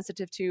you are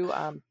sensitive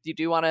to, you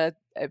do want to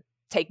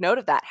take note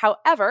of that.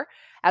 However,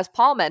 as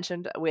Paul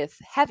mentioned with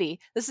Heavy,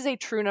 this is a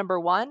true number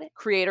 1.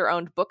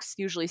 Creator-owned books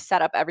usually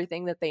set up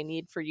everything that they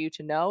need for you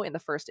to know in the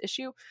first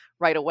issue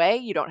right away.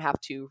 You don't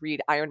have to read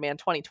Iron Man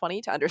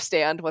 2020 to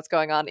understand what's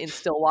going on in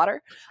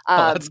Stillwater.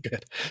 That's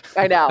good.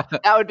 I know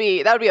that would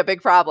be a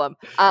big problem.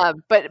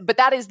 But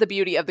that is the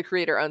beauty of the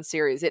creator-owned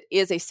series. It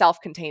is a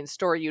self-contained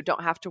story. You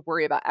don't have to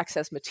worry about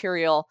excess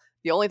material.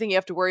 The only thing you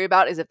have to worry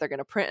about is if they're going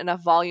to print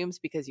enough volumes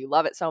because you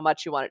love it so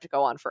much you want it to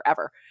go on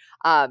forever.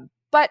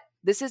 But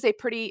this is a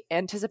pretty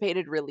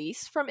anticipated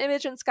release from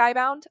Image and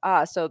Skybound,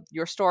 so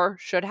your store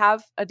should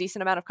have a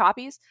decent amount of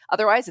copies.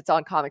 Otherwise, it's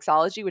on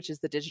Comixology, which is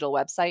the digital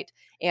website.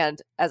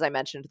 And as I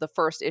mentioned, the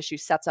first issue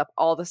sets up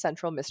all the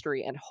central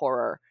mystery and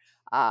horror,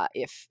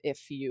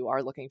 if you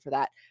are looking for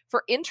that.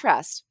 For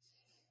interest,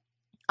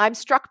 I'm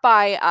struck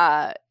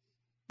by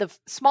the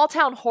small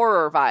town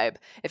horror vibe.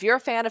 If you're a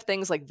fan of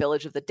things like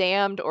Village of the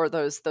Damned or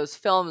those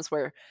films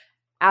where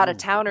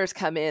out-of-towners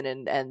come in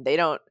and they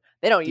don't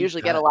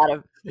usually get a lot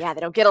of they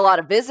don't get a lot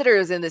of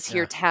visitors in this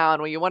here town.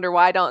 Well, you wonder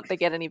why don't they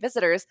get any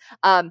visitors.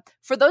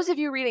 For those of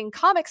you reading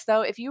comics,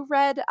 though, if you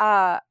read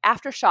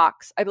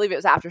Aftershocks, I believe it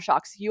was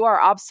Aftershocks, You Are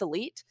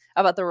Obsolete,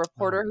 about the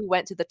reporter who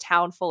went to the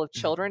town full of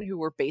children who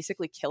were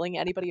basically killing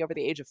anybody over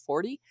the age of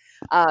 40.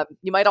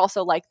 You might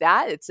also like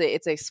that.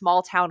 It's a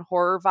small town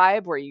horror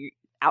vibe where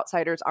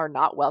outsiders are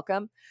not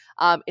welcome.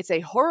 It's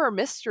a horror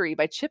mystery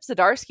by Chip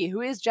Zdarsky,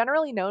 who is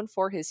generally known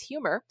for his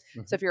humor.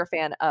 So if you're a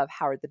fan of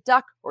Howard the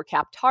Duck or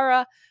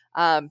Kaptara,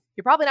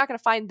 you're probably not going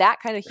to find that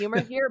kind of humor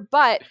here,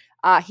 but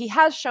he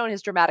has shown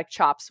his dramatic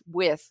chops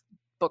with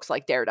books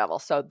like Daredevil.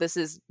 So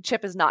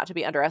Chip is not to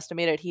be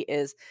underestimated. He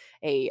is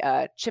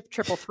a Chip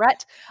triple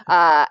threat.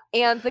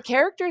 And the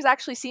characters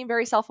actually seem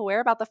very self-aware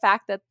about the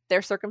fact that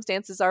their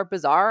circumstances are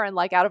bizarre and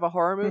like out of a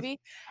horror movie.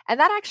 And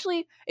that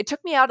actually, it took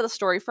me out of the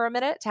story for a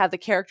minute to have the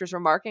characters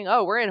remarking,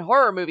 oh, we're in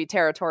horror movie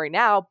territory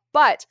now.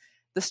 But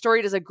the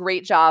story does a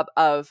great job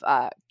of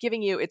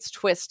giving you its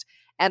twist.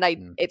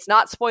 And it's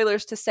not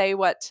spoilers to say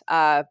what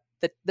the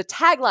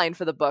tagline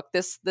for the book,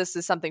 this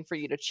is something for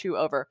you to chew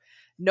over.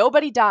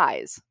 Nobody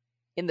dies.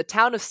 In the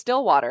town of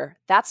Stillwater,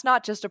 that's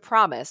not just a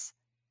promise,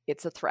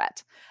 it's a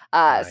threat.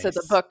 Nice. So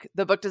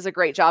the book does a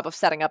great job of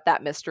setting up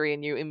that mystery,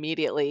 and you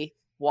immediately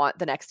want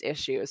the next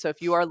issue. So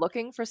if you are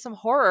looking for some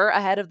horror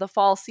ahead of the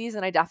fall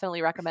season, I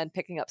definitely recommend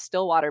picking up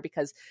Stillwater,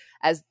 because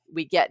as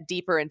we get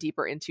deeper and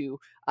deeper into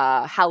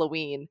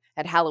Halloween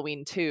and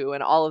Halloween 2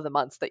 and all of the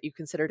months that you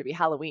consider to be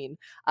Halloween,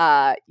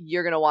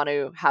 you're going to want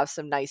to have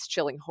some nice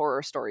chilling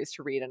horror stories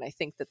to read. And I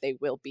think that they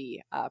will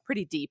be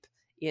pretty deep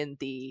in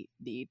the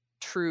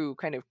true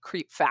kind of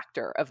creep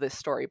factor of this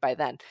story by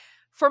then.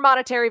 For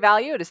monetary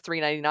value, it is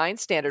 $3.99,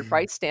 standard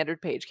price,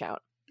 standard page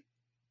count.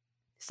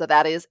 So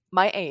that is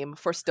my aim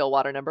for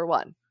Stillwater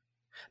 #1.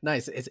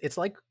 Nice. It's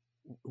like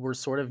we're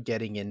sort of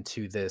getting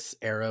into this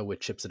era with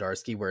Chip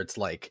Zdarsky where it's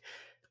like,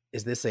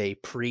 is this a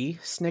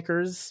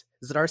pre-Snickers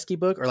Zdarsky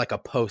book or like a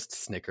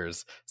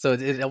post-Snickers? So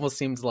it almost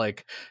seems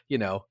like, you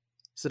know,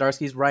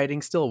 Zdarsky's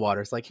writing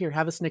Stillwater. It's like, here,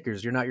 have a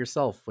Snickers. You're not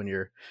yourself when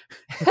you're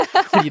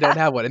when you don't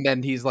have one. And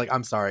then he's like,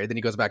 I'm sorry. And then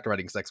he goes back to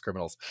writing sex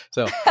criminals.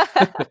 So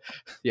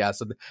yeah,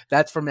 so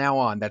that's from now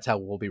on. That's how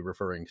we'll be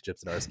referring to Chip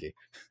Zdarsky.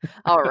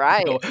 All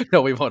right.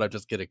 No, we won't. I'm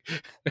just kidding.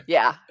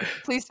 Yeah.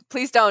 Please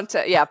don't.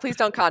 Please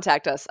don't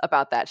contact us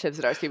about that, Chip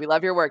Zdarsky. We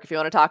love your work. If you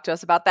want to talk to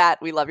us about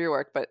that, we love your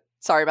work. But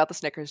sorry about the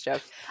Snickers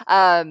joke.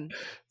 So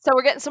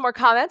we're getting some more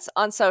comments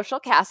on social.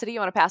 Cassidy, you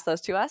want to pass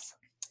those to us?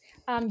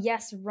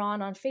 Yes,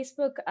 Ron on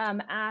Facebook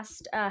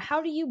asked,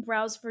 how do you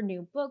browse for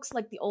new books?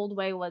 Like the old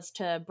way was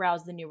to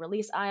browse the new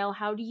release aisle.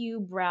 How do you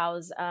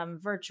browse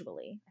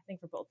virtually? I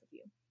think for both of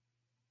you.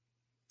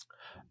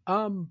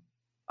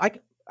 I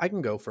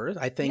can go first.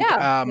 I think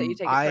you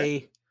take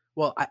it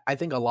first. I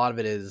think a lot of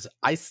it is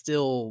I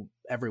still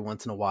every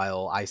once in a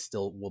while I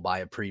still will buy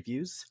a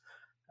previews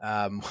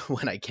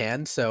when I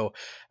can. So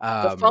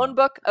the phone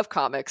book of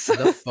comics.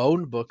 The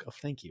phone book of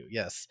thank you.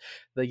 Yes.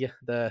 The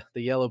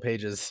yellow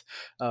pages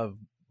of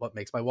what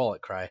makes my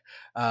wallet cry.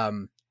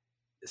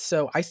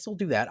 So I still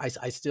do that.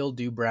 I still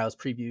do browse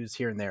previews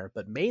here and there,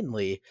 but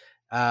mainly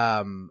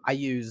I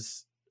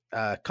use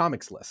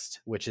Comics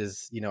List, which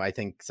is, you know, I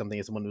think something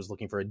as someone who's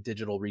looking for a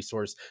digital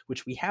resource,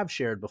 which we have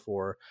shared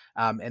before,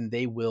 and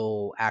they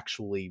will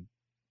actually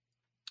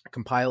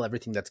compile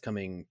everything that's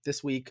coming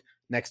this week,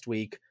 next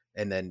week,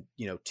 and then,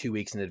 you know, 2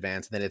 weeks in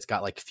advance. And then it's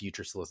got like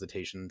future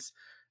solicitations.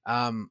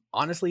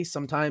 Honestly,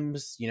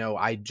 sometimes, you know,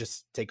 I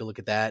just take a look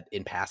at that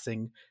in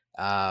passing.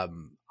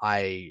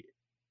 I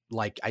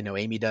know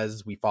Amy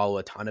does. We follow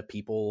a ton of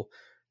people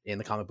in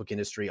the comic book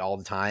industry all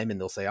the time, and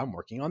they'll say, I'm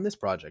working on this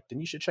project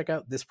and you should check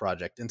out this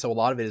project. And so a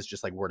lot of it is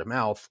just like word of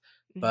mouth.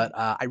 Mm-hmm. But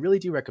I really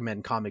do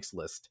recommend Comics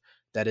List.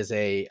 That is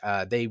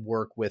they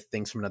work with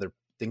Things from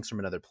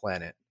Another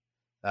Planet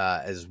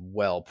as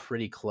well,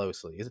 pretty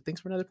closely. Is it Things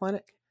from Another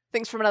Planet?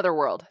 Things from Another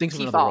World. Things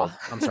from Another World.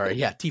 I'm sorry.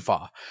 Yeah,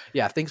 TFA.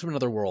 Yeah, Things from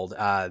Another World.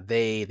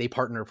 They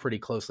partner pretty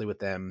closely with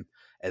them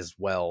as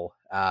well.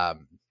 I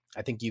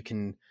think you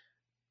can,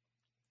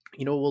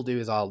 you know, what we'll do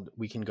is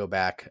we can go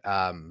back.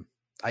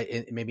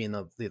 Maybe in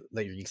the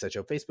Let Your Geek Side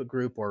Show Facebook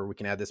group, or we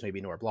can add this maybe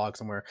into our blog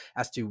somewhere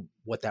as to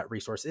what that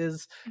resource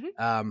is.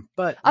 Mm-hmm.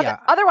 But yeah,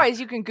 otherwise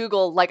you can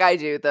Google, like I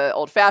do, the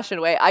old fashioned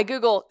way. I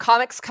Google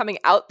comics coming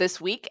out this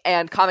week,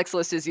 and Comics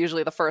List is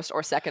usually the first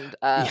or second,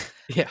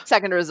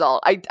 second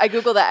result. I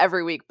Google that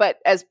every week. But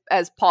as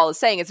Paul is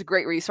saying, it's a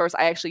great resource.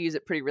 I actually use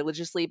it pretty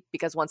religiously,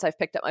 because once I've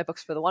picked up my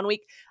books for the 1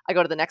 week, I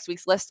go to the next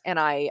week's list and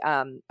I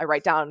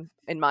write down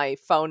in my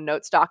phone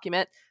notes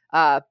document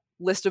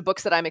list of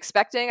books that I'm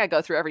expecting. I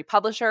go through every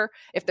publisher.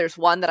 If there's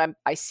one that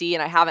I see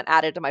and I haven't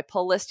added to my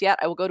pull list yet,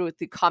 I will go to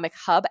the Comic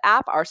Hub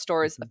app. Our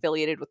store is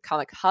affiliated with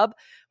Comic Hub,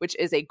 which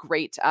is a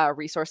great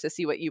resource to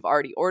see what you've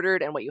already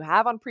ordered and what you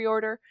have on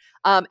pre-order.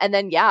 And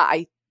then,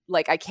 I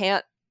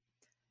can't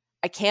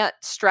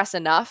stress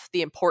enough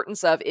the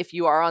importance of, if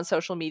you are on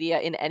social media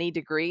in any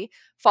degree,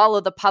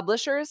 follow the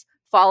publishers,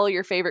 follow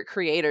your favorite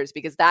creators,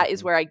 because that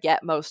is where I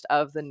get most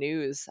of the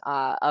news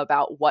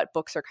about what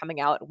books are coming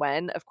out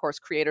when. Of course,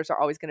 creators are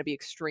always going to be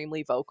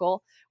extremely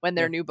vocal when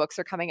their new books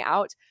are coming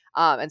out.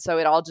 And so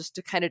it all just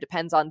kind of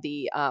depends on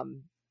the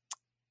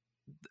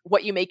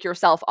what you make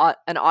yourself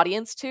an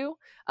audience to.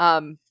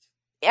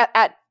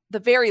 At the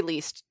very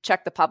least,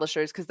 check the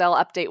publishers, because they'll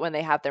update when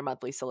they have their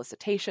monthly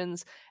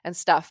solicitations and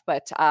stuff.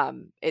 But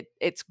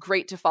it's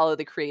great to follow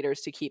the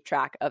creators to keep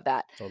track of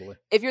that. Totally.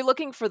 If you're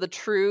looking for the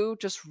true,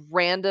 just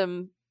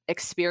random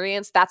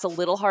experience, that's a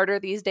little harder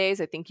these days.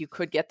 I think you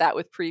could get that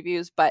with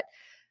previews. But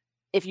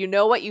if you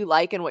know what you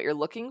like and what you're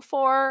looking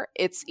for,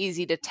 it's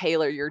easy to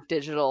tailor your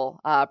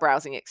digital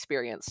browsing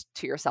experience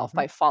to yourself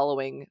by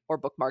following or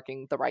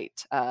bookmarking the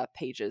right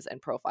pages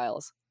and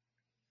profiles.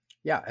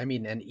 Yeah, I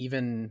mean, and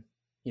even...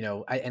 You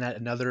know, and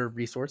another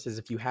resource is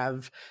if you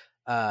have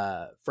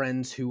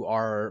friends who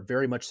are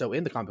very much so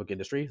in the comic book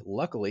industry.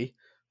 Luckily,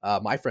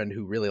 my friend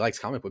who really likes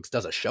comic books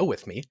does a show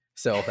with me,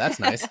 so that's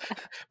nice.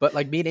 But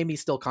like me and Amy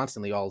still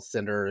constantly, I'll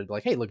send her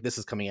like, "Hey, look, this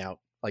is coming out.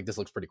 Like, this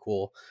looks pretty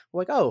cool."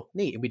 We're like, "Oh,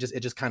 neat." And it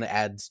just kind of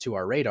adds to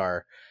our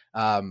radar.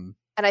 And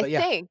I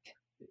think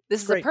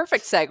this is a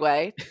perfect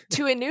segue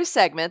to a new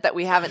segment that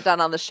we haven't done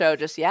on the show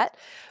just yet.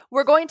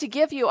 We're going to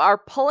give you our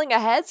pulling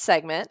ahead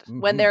segment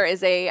when there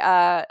is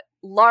a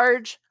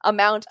large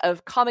amount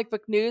of comic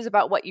book news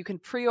about what you can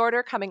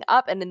pre-order coming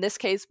up. And in this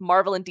case,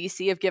 Marvel and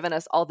DC have given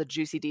us all the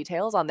juicy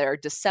details on their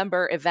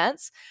December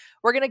events.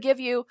 We're going to give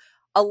you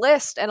a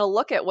list and a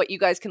look at what you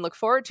guys can look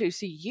forward to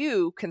so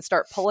you can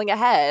start pulling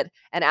ahead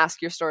and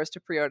ask your stores to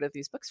pre-order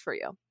these books for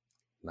you.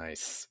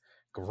 Nice.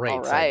 Great All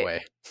right. segue.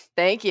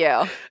 Thank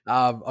you.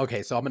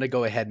 Okay, so I'm going to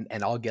go ahead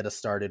and I'll get us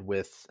started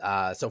with,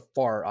 so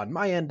far on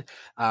my end,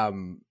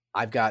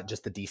 I've got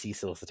just the DC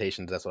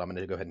solicitations. That's what I'm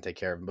going to go ahead and take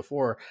care of. And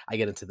before I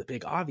get into the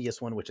big obvious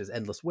one, which is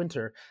Endless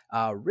Winter,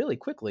 really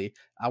quickly,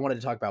 I wanted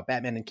to talk about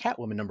Batman and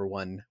Catwoman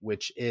 #1,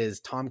 which is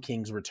Tom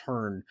King's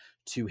return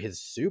to his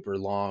super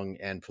long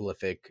and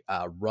prolific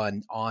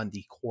run on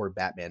the core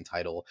Batman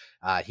title.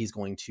 He's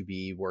going to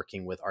be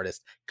working with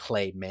artist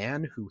Clay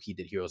Mann, who he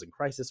did Heroes in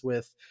Crisis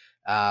with.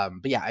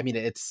 But yeah, I mean,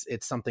 it's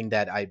something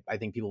that I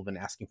think people have been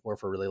asking for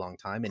a really long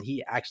time, and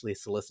he actually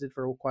solicited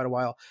for quite a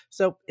while.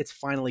 So it's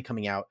finally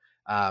coming out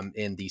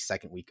in the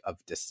second week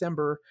of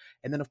December.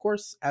 And then, of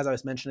course, as I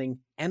was mentioning,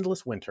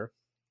 Endless Winter,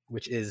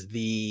 which is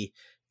the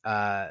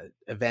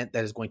event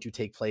that is going to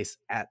take place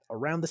at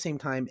around the same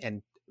time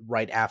and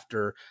right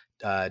after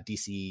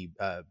DC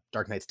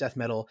Dark Knight's Death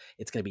Metal.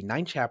 It's going to be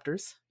 9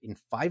 chapters in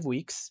 5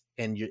 weeks,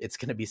 and it's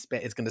going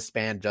to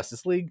span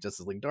Justice League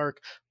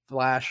Dark,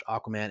 Flash,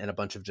 Aquaman, and a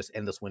bunch of just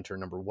Endless Winter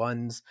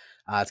 #1s.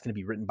 It's going to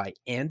be written by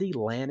Andy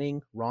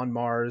Lanning, Ron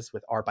Mars,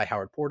 with art by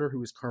Howard Porter,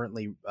 who is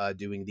currently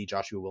doing the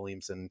Joshua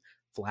Williamson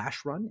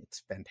Flash run.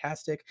 It's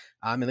fantastic.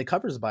 And the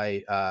covers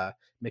by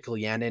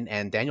Mikkel Yannon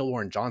and Daniel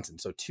Warren Johnson.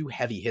 So 2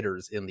 heavy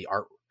hitters in the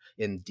art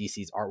in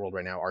DC's art world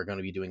right now are going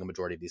to be doing a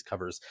majority of these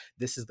covers.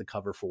 This is the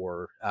cover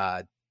for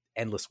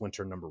Endless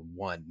Winter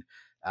 #1.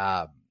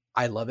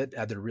 I love it.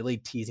 They're really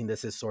teasing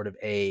this as sort of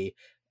a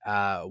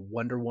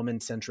Wonder Woman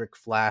centric,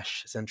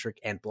 Flash centric,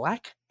 and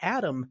Black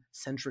Adam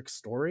centric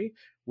story,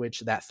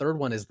 which that third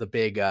one is the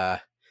big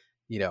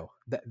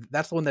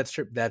that's the one that's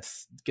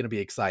going to be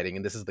exciting.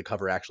 And this is the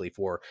cover actually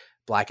for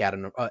Black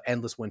Adam,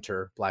 Endless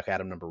Winter, Black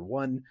Adam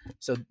 #1.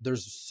 So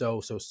there's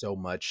so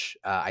much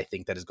I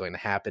think that is going to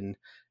happen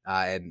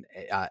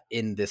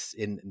in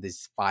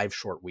these 5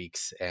 short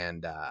weeks,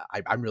 and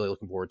I'm really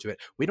looking forward to it.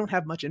 We don't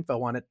have much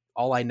info on it.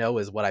 All I know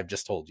is what I've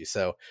just told you.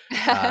 So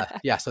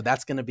yeah, so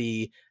that's going to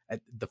be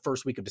the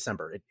first week of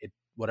December.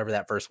 Whatever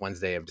that first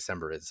Wednesday of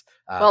December is.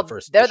 Well,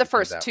 they're the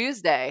first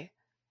Tuesday.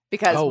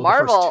 Because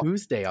Marvel, the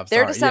first Tuesday.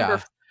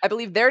 I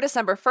believe they're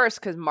December 1st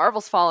because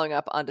Marvel's following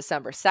up on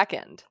December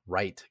 2nd.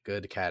 Right.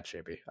 Good catch,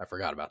 JB. I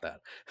forgot about that.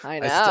 I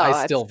know.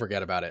 I still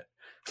forget about it.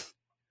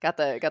 Got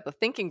the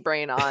thinking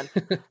brain on.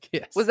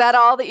 Yes. Was that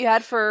all that you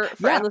had for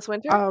Endless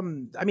Winter?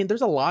 I mean,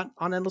 there's a lot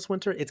on Endless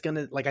Winter. It's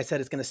gonna, like I said,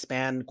 it's gonna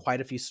span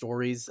quite a few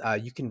stories.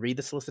 You can read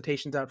the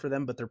solicitations out for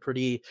them, but they're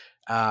pretty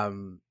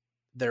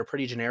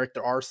generic.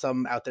 There are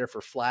some out there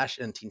for Flash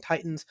and Teen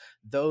Titans.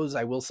 Those,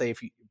 I will say,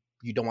 if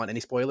you don't want any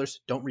spoilers,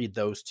 don't read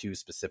those 2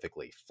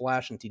 specifically,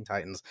 Flash and Teen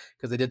Titans,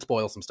 because they did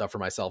spoil some stuff for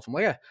myself. I'm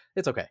like, yeah,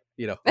 it's okay.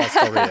 I'll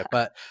still read it.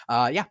 But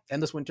yeah,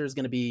 Endless Winter is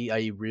going to be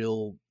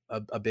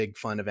a big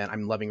fun event.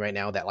 I'm loving right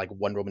now that like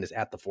Wonder Woman is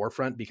at the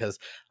forefront because,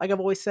 like I've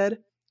always said,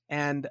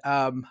 and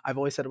I've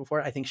always said it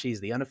before, I think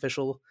she's the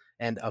unofficial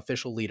and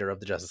official leader of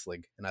the Justice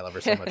League, and I love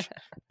her so much.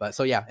 But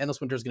so yeah,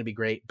 Endless Winter is going to be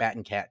great. Bat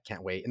and Cat,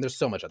 can't wait. And there's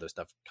so much other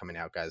stuff coming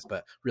out, guys,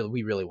 but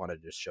we really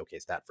wanted to just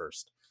showcase that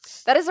first.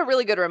 That is a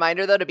really good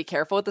reminder, though, to be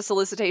careful with the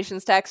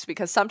solicitations text,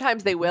 because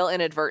sometimes they will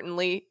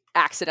inadvertently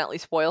accidentally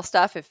spoil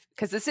stuff.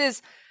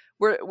 Because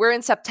we're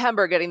in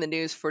September getting the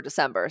news for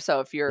December. So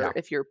if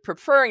you're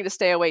preferring to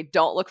stay away,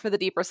 don't look for the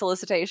deeper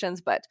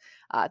solicitations. But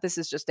this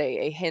is just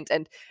a hint,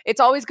 and it's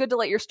always good to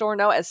let your store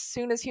know as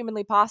soon as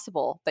humanly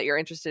possible that you're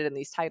interested in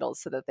these titles,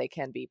 so that they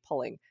can be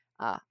pulling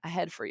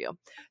ahead for you.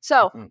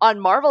 So on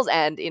Marvel's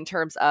end, in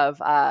terms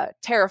of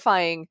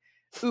terrifying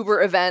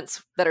Uber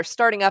events that are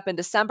starting up in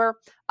December,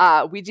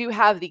 we do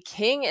have the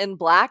King in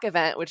Black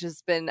event, which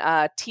has been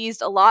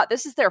teased a lot.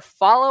 This is their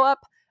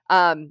follow-up.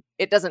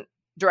 It doesn't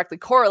directly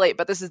correlate,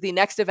 but this is the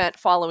next event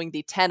following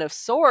the 10 of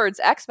Swords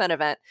X-Men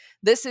event.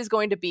 This is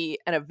going to be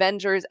an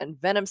Avengers and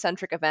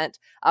Venom-centric event.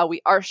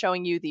 We are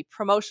showing you the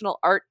promotional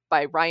art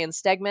by Ryan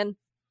Stegman,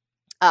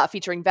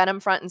 featuring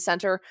Venom front and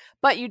center,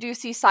 but you do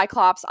see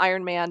Cyclops,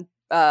 Iron Man,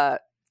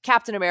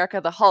 Captain America,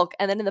 the Hulk,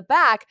 and then in the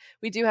back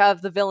we do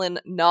have the villain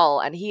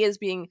Null, and he's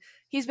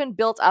been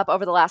built up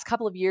over the last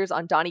couple of years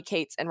on Donny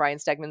Cates and Ryan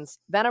Stegman's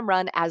Venom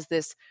run as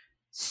this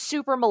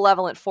super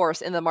malevolent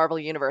force in the Marvel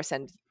universe,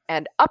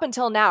 and up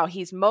until now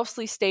he's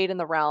mostly stayed in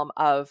the realm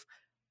of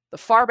the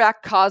far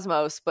back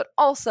cosmos, but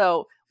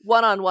also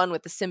one-on-one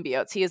with the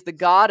symbiotes. He is the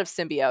god of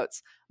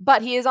symbiotes,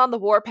 but he is on the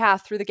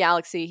warpath through the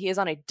galaxy. He is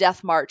on a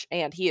death march,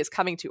 and he is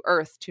coming to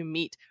Earth to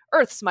meet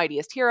Earth's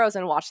mightiest heroes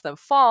and watch them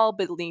fall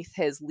beneath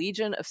his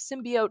legion of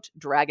symbiote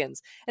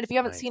dragons. And if you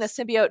haven't seen a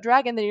symbiote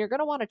dragon, then you're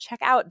going to want to check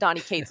out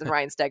Donny Cates and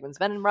Ryan Stegman's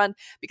Venom run,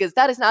 because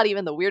that is not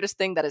even the weirdest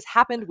thing that has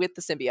happened with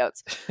the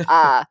symbiotes.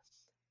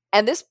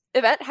 And this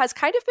event has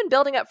kind of been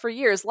building up for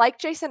years, like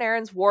Jason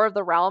Aaron's War of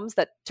the Realms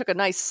that took a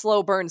nice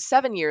slow burn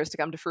 7 years to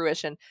come to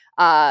fruition.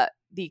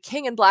 the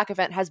King in Black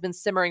event has been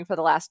simmering for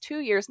the last 2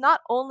 years,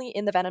 not only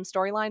in the Venom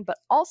storyline, but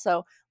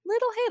also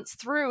little hints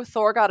through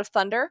Thor God of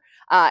Thunder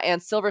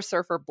and Silver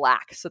Surfer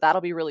Black. So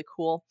that'll be really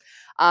cool.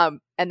 And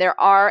there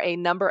are a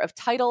number of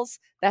titles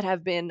that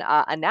have been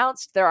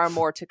announced. There are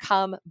more to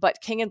come,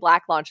 but King in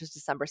Black launches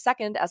December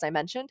 2nd, as I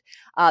mentioned.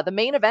 The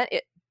main event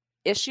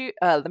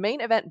the main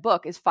event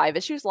book is 5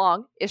 issues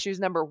long. Issues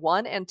number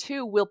 1 and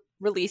 2 will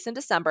release in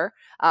December,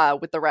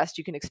 with the rest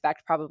you can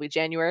expect probably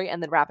January,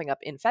 and then wrapping up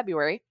in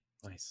February.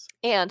 Nice.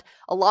 And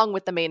along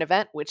with the main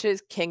event, which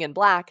is King in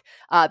Black,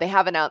 they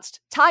have announced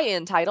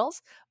tie-in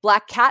titles.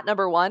 Black Cat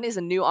number 1 is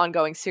a new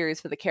ongoing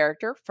series for the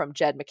character from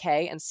Jed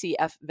MacKay and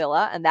C.F.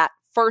 Villa, and that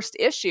first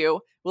issue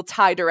will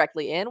tie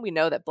directly in. We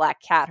know that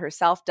Black Cat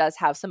herself does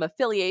have some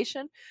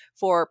affiliation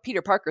for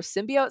Peter Parker's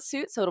symbiote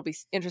suit, so it'll be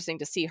interesting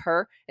to see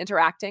her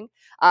interacting.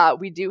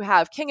 We do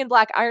have King in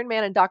Black Iron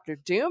Man and Doctor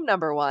Doom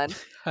number 1,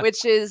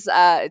 which is,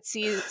 it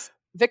sees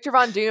Victor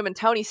Von Doom and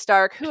Tony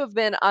Stark, who have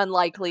been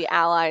unlikely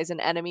allies and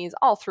enemies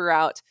all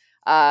throughout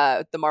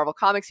the Marvel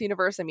Comics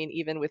universe. I mean,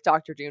 even with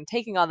Doctor Doom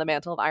taking on the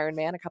mantle of Iron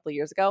Man a couple of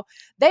years ago,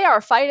 they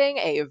are fighting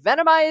a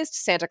venomized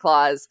Santa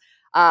Claus.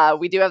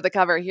 We do have the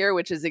cover here,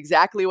 which is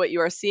exactly what you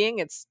are seeing.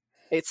 It's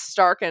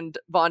Stark and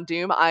Von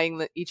Doom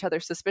eyeing each other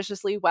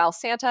suspiciously while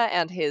Santa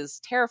and his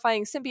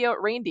terrifying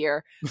symbiote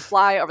reindeer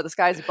fly over the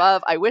skies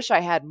above. I wish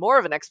I had more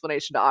of an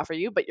explanation to offer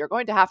you, but you're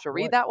going to have to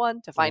read that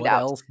one to find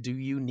out. What else do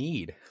you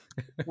need?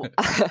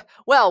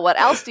 Well, what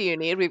else do you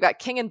need? We've got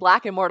King in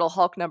Black Immortal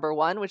Hulk number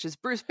 1, which is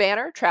Bruce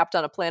Banner trapped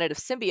on a planet of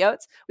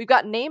symbiotes. We've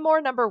got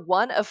Namor number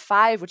 1 of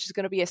 5, which is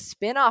going to be a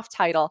spin-off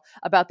title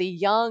about the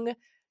young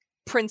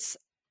Prince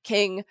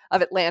King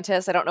of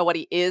Atlantis. I don't know what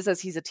he is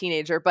as he's a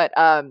teenager, but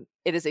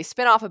it is a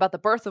spin-off about the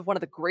birth of one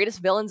of the greatest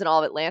villains in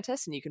all of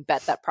Atlantis, and you can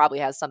bet that probably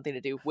has something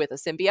to do with a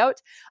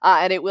symbiote.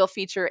 And it will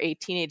feature a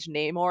teenage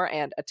Namor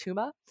and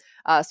Atuma.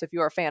 So if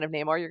you are a fan of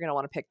Namor, you're going to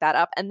want to pick that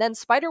up. And then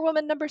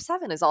Spider-Woman number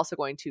 7 is also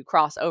going to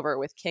cross over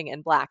with King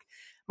in Black.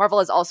 Marvel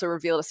has also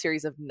revealed a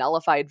series of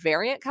nullified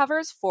variant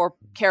covers for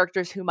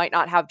characters who might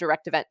not have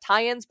direct event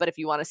tie-ins, but if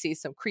you want to see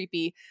some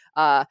creepy,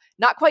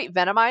 not quite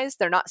venomized,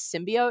 they're not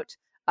symbiote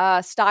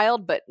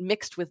styled, but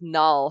mixed with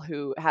Null,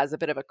 who has a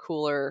bit of a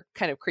cooler,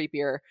 kind of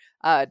creepier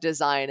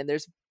design. And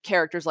there's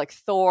characters like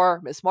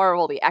Thor, Ms.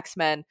 Marvel, the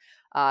X-Men.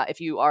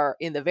 If you are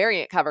in the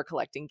variant cover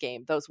collecting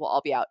game, those will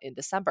all be out in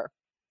December.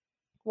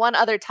 One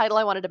other title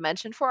I wanted to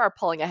mention for our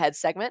Pulling Ahead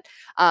segment,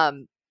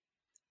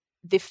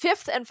 the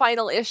 5th and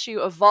final issue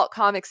of Vault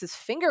Comics'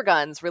 Finger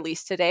Guns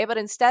released today, but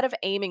instead of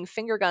aiming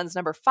Finger Guns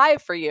number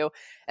 5 for you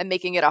and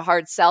making it a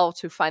hard sell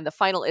to find the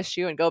final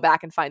issue and go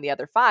back and find the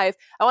other 5,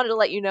 I wanted to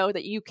let you know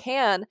that you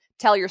can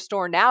tell your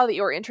store now that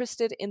you're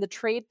interested in the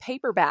trade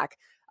paperback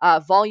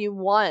volume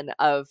 1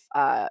 of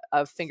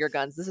Finger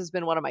Guns. This has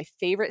been one of my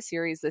favorite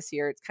series this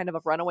year. It's kind of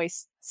a runaway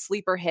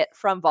sleeper hit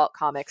from Vault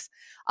Comics.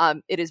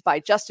 It is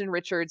by Justin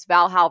Richards,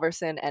 Val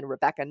Halverson, and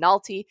Rebecca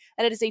Nalty,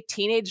 and it is a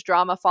teenage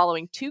drama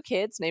following 2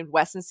 kids named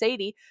Wes and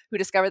Sadie who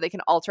discover they can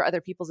alter other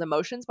people's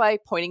emotions by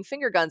pointing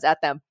finger guns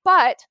at them.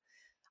 But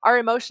are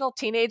emotional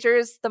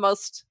teenagers the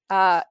most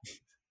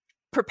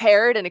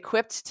prepared and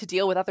equipped to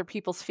deal with other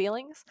people's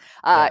feelings?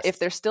 Yes. If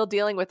they're still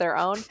dealing with their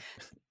own?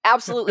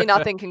 Absolutely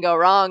nothing can go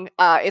wrong.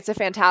 It's a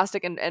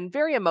fantastic and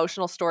very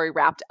emotional story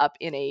wrapped up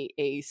in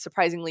a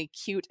surprisingly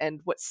cute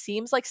and what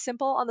seems like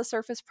simple on the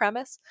surface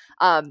premise.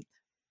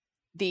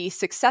 The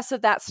success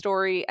of that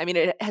story, I mean,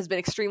 it has been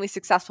extremely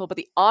successful, but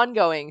the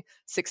ongoing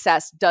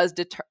success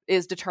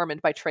is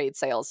determined by trade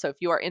sales. So if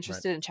you are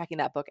interested in checking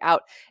that book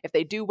out, if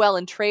they do well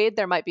in trade,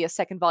 there might be a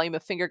second volume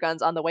of Finger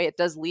Guns on the way. It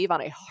does leave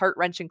on a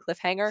heart-wrenching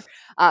cliffhanger.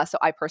 So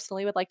I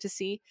personally would like to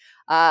see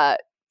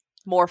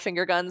more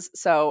Finger Guns.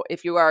 So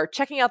if you are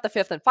checking out the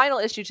 5th and final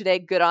issue today,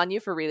 good on you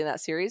for reading that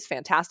series.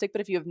 Fantastic.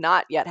 But if you have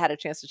not yet had a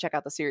chance to check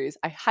out the series,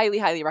 I highly,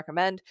 highly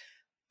recommend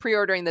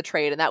pre-ordering the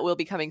trade, and that will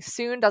be coming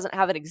soon. Doesn't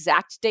have an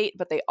exact date,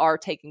 but they are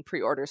taking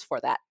pre-orders for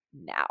that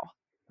now.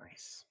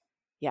 Nice.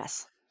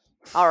 Yes.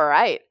 All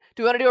right.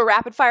 Do we want to do a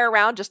rapid fire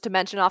round just to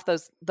mention off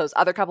those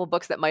other couple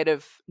books that might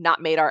have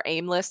not made our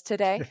AIM list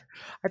today?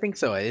 I think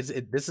so.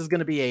 This is going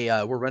to be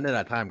a we're running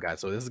out of time, guys.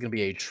 So this is going to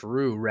be a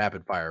true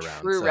rapid fire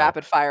round.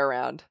 Rapid fire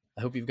round.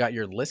 I hope you've got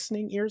your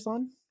listening ears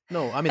on.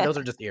 No, I mean, those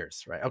are just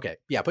ears, right? Okay.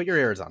 Yeah, put your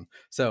ears on.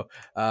 So,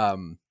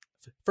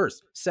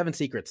 first, 7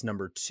 Secrets,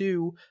 number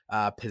 2,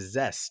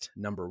 Possessed,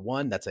 number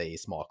 1. That's a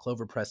small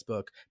Clover Press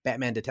book.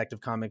 Batman Detective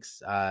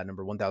Comics,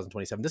 number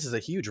 1027. This is a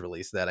huge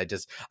release that I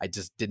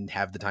just didn't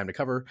have the time to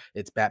cover.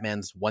 It's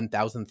Batman's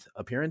 1000th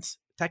appearance,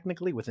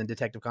 technically, within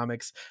Detective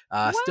Comics.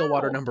 Wow.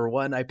 Stillwater, number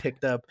 1, I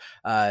picked up.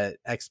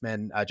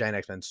 X-Men, Giant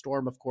X-Men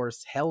Storm, of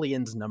course.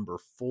 Hellions, number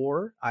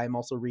 4. I'm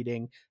also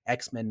reading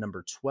X-Men,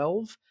 number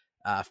 12.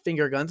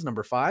 Finger Guns,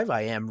 number 5.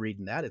 I am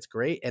reading that. It's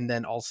great. And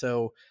then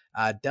also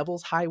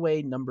Devil's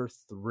Highway, number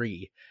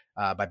 3,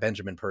 by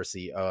Benjamin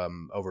Percy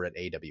over at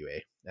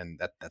AWA. And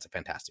that's a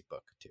fantastic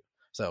book too.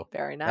 So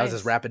very nice. That was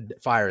as rapid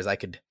fire as I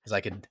could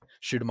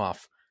shoot them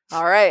off.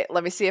 All right,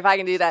 let me see if I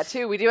can do that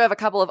too. We do have a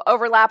couple of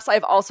overlaps.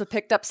 I've also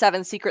picked up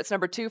Seven Secrets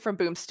 #2 from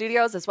Boom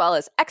Studios, as well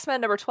as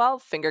X-Men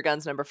 #12, Finger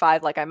Guns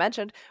 #5, like I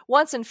mentioned,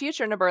 Once and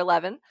Future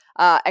 #11,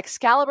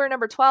 Excalibur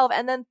 #12,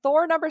 and then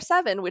Thor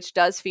 #7, which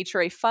does feature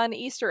a fun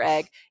Easter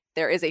egg.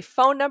 There is a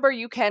phone number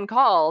you can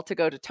call to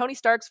go to Tony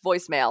Stark's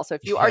voicemail. So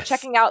if you are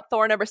checking out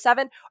Thor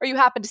 #7, or you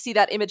happen to see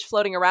that image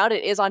floating around,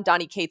 it is on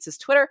Donnie Cates'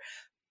 Twitter.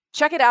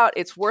 Check it out.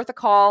 It's worth a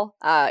call.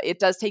 It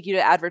does take you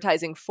to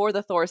advertising for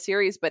the Thor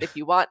series, but if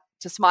you want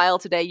to smile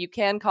today, you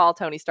can call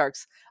Tony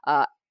Stark's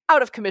out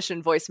of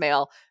commission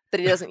voicemail that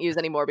he doesn't use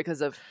anymore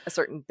because of a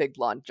certain big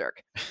blonde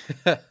jerk.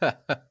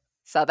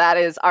 So that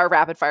is our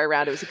rapid fire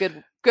round. It was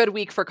a good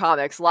week for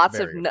comics. Lots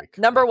of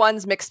number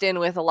ones mixed in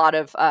with a lot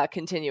of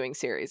continuing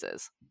series.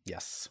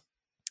 Yes.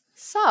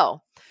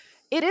 So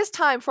it is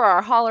time for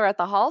our Holler at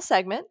the Hall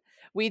segment.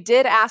 We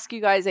did ask you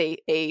guys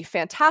a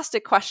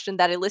fantastic question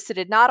that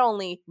elicited not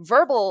only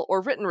verbal or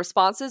written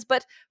responses,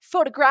 but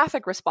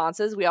photographic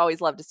responses. We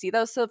always love to see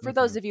those. So for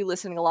those of you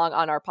listening along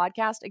on our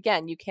podcast,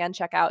 again, you can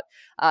check out,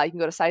 you can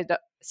go to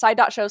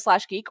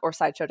side.show/geek or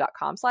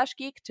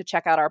sideshow.com/geek to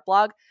check out our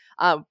blog.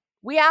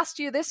 We asked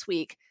you this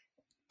week,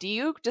 do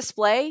you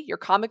display your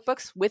comic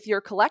books with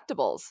your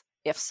collectibles?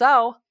 If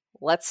so,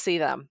 let's see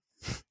them.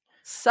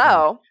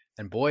 So...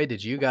 And boy,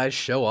 did you guys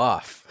show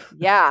off.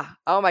 Yeah.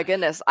 Oh my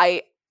goodness.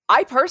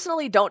 I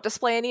personally don't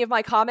display any of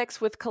my comics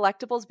with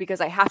collectibles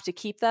because I have to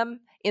keep them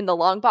in the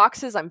long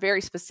boxes. I'm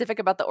very specific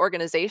about the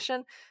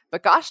organization,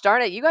 but gosh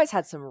darn it, you guys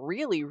had some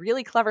really,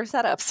 really clever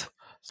setups.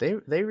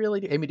 They really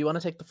do. Amy, do you want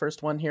to take the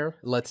first one here?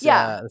 Let's see.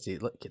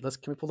 Can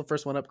we pull the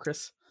first one up,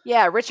 Chris?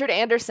 Yeah, Richard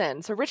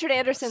Anderson. So Richard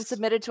Anderson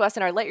submitted to us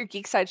in our Let Your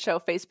Geek Side Show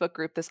Facebook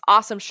group this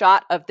awesome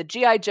shot of the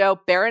G.I. Joe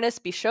Baroness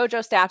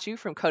Bishojo statue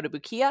from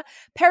Kotobukiya,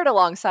 paired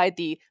alongside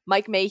the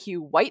Mike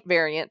Mayhew white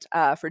variant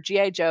for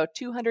G.I. Joe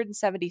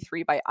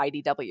 273 by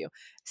IDW.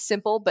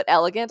 Simple but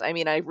elegant. I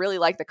mean, I really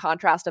like the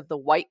contrast of the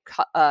white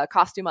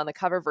costume on the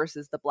cover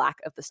versus the black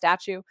of the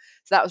statue.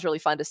 So that was really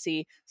fun to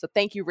see. So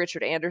thank you,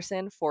 Richard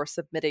Anderson, for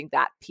submitting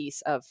that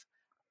piece of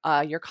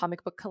your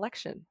comic book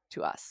collection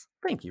to us.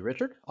 Thank you,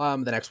 Richard. The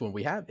next one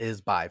we have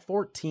is by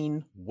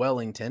 14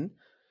 Wellington.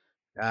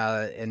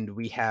 And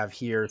we have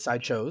here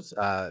Sideshow's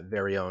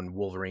very own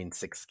Wolverine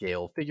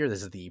 6-scale figure.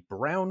 This is the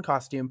brown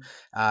costume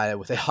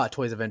with a Hot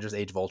Toys Avengers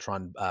Age of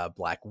Ultron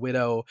Black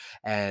Widow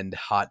and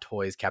Hot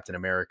Toys Captain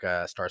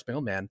America Star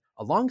Spangled Man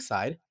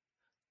alongside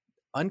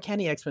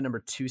Uncanny X-Men number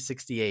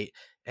 268,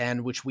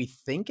 and which we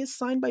think is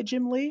signed by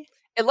Jim Lee.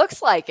 It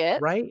looks like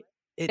it. Right?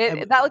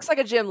 That looks like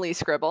a Jim Lee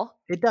scribble.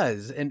 It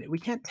does, and we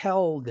can't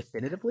tell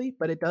definitively,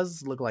 but it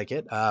does look like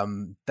it.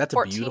 That's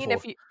 14, a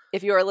beautiful.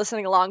 If you are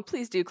listening along,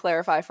 please do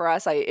clarify for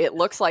us. It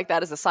looks like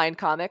that is a signed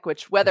comic,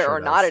 which whether or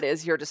not it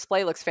is, your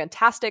display looks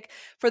fantastic.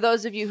 For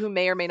those of you who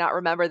may or may not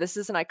remember, this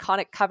is an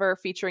iconic cover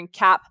featuring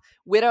Cap,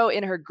 Widow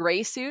in her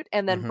gray suit,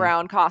 and then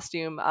brown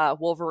costume,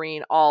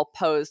 Wolverine, all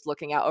posed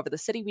looking out over the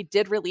city. We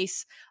did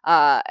release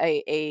a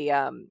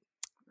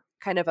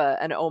kind of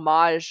an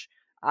homage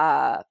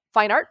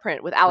fine art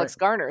print with Alex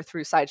Garner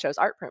through Sideshow's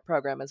art print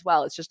program as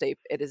well. It's just it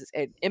is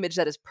an image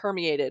that has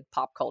permeated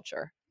pop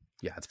culture.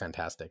 Yeah, it's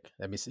fantastic.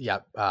 Let me see. Yeah,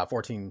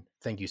 14.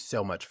 Thank you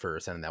so much for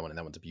sending that one, and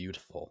that one's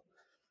beautiful.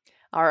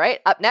 All right,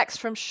 up next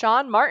from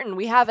Sean Martin,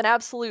 we have an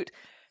absolute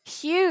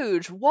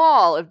huge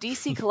wall of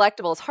DC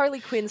collectibles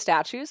Harley Quinn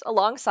statues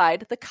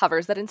alongside the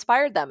covers that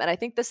inspired them. And I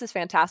think this is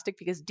fantastic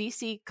because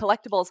DC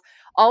Collectibles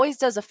always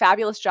does a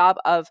fabulous job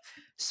of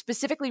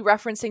specifically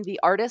referencing the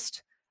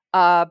artist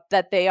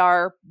that they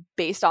are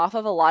based off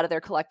of. A lot of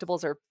their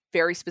collectibles are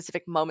very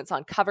specific moments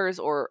on covers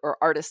or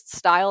artist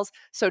styles.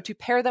 So to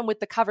pair them with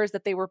the covers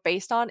that they were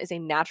based on is a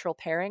natural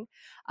pairing.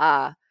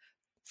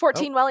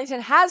 14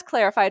 Wellington has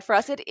clarified for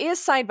us it is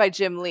signed by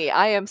Jim Lee.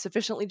 I am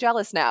sufficiently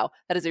jealous now.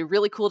 That is a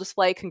really cool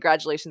display.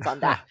 Congratulations on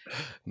that.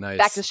 Nice.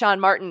 Back to Sean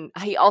Martin.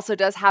 He also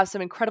does have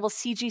some incredible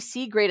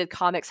CGC graded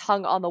comics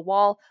hung on the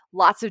wall.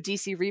 Lots of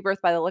DC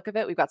Rebirth by the look of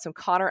it. We've got some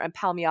Connor and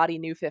Palmiotti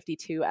New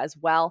 52 as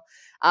well.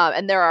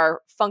 And there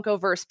are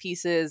Funkoverse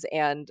pieces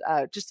and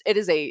it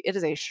is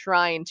a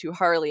shrine to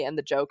Harley and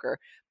the Joker.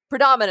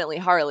 Predominantly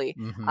Harley,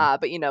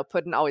 but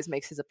Puddin always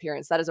makes his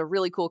appearance. That is a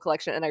really cool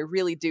collection, and I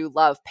really do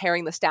love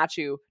pairing the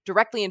statue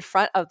directly in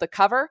front of the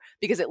cover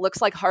because it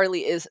looks like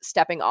Harley is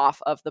stepping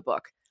off of the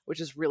book,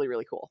 which is really,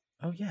 really cool.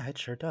 Oh yeah, it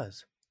sure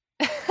does.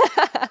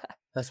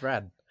 That's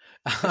rad.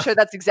 I'm sure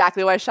that's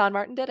exactly why Sean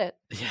Martin did it.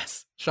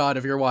 Yes. Sean,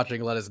 if you're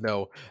watching, let us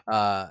know.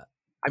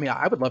 I mean,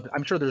 I would love to,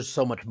 I'm sure there's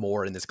so much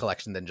more in this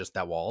collection than just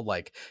that wall.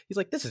 Like, he's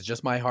like, this is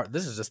just my heart.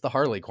 This is just the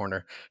Harley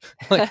corner.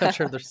 Like, I'm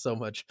sure there's so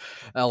much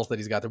else that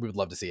he's got there. We would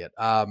love to see it.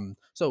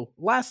 So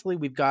lastly,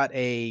 we've got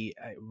a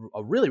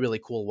really, really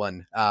cool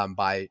one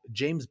by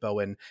James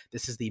Bowen.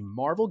 This is the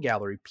Marvel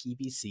Gallery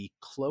PVC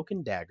Cloak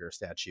and Dagger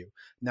statue.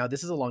 Now,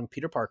 this is along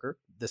Peter Parker,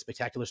 the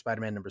Spectacular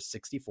Spider-Man number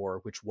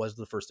 64, which was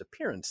the first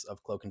appearance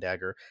of Cloak and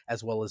Dagger,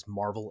 as well as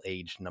Marvel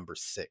Age number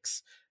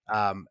 6.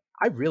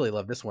 I really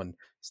love this one.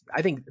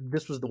 I think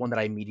this was the one that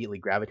I immediately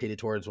gravitated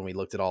towards when we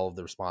looked at all of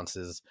the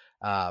responses.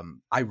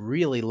 I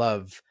really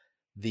love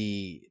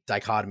the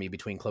dichotomy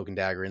between Cloak and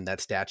Dagger and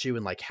that statue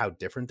and like how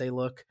different they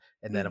look.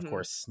 And then, of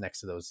course,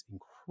 next to those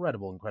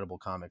incredible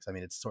comics. I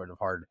mean, it's sort of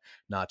hard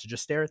not to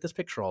just stare at this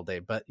picture all day.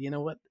 But you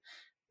know what?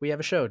 We have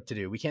a show to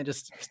do. We can't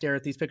just stare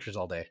at these pictures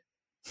all day.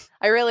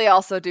 I really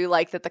also do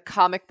like that the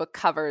comic book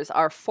covers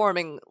are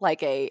forming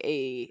like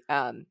a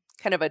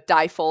kind of a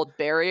difold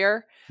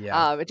barrier.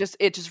 Yeah.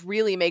 It just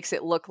really makes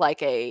it look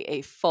like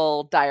a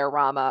full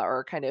diorama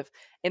or kind of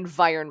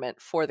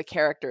environment for the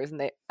characters, and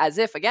they, as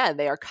if again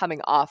they are coming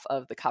off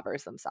of the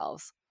covers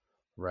themselves.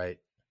 Right.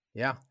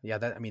 Yeah.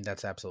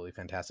 That's absolutely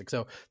fantastic.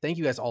 So thank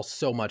you guys all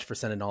so much for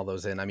sending all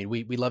those in. I mean,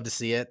 we love to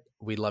see it.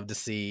 We love to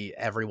see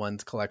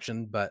everyone's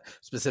collection, but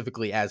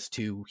specifically as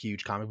two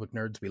huge comic book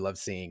nerds, we love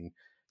seeing,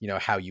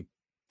 how you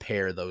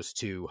pair those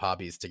two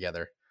hobbies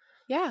together.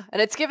 Yeah,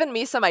 and it's given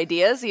me some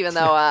ideas, even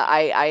though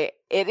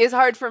it is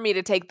hard for me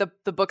to take the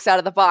books out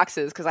of the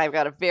boxes because I've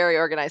got a very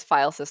organized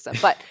file system,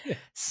 but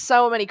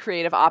so many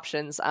creative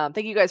options.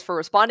 Thank you guys for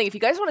responding. If you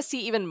guys want to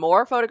see even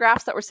more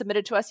photographs that were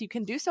submitted to us, you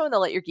can do so in the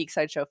Let Your Geek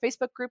Sideshow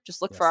Facebook group.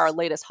 Just look for our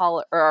latest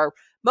or our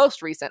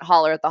most recent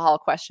Holler at the Hall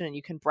question, and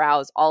you can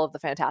browse all of the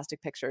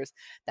fantastic pictures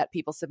that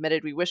people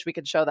submitted. We wish we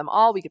could show them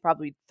all. We could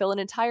probably fill an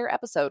entire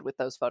episode with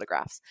those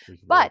photographs.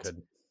 But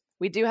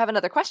we do have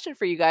another question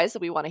for you guys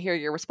that we want to hear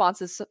your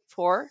responses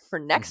for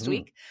next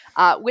week.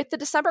 With the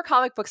December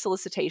comic book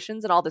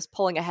solicitations and all this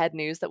pulling ahead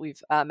news that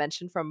we've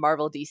mentioned from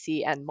Marvel,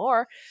 DC, and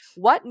more,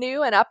 what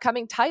new and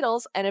upcoming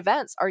titles and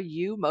events are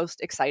you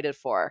most excited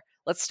for?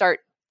 Let's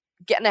start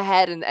getting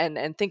ahead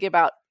and thinking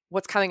about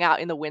what's coming out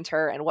in the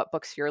winter and what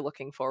books you're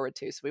looking forward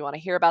to. So we want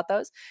to hear about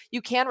those.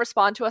 You can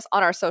respond to us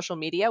on our social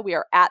media. We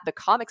are at The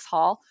Comics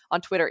Hall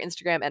on Twitter,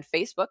 Instagram, and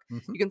Facebook.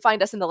 You can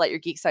find us in the Let Your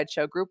Geek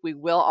Sideshow group. We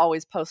will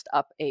always post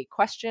up a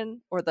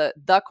question or the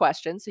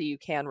question, so you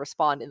can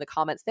respond in the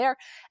comments there.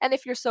 And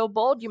if you're so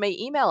bold, you may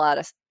email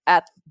us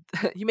at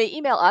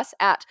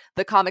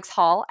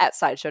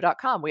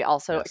thecomicshall@sideshow.com. We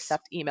also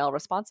accept email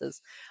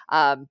responses.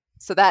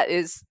 So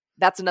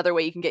that's another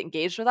way you can get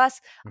engaged with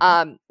us.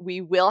 We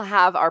will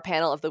have our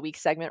Panel of the Week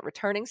segment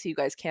returning, so you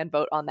guys can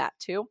vote on that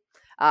too.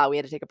 We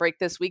had to take a break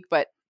this week,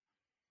 but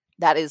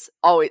that is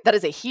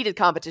a heated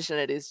competition.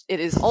 It is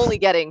only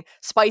getting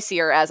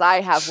spicier as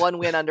I have one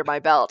win under my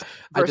belt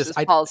versus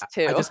Paul's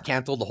two. I just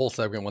canceled the whole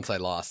segment once I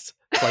lost.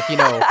 It's like,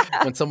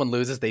 when someone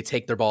loses, they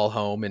take their ball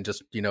home and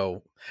just,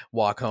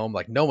 walk home.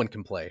 Like, no one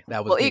can play.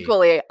 That was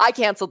equally, I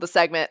canceled the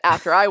segment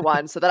after I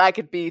won so that I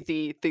could be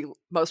the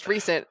most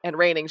recent and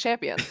reigning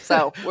champion.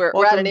 So we're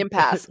at an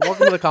impasse.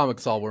 Welcome to the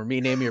Comics Hall, where me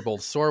and Amy are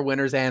both sore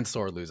winners and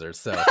sore losers.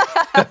 So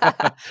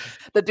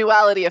the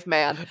duality of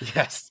man.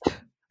 Yes.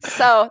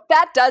 So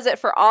that does it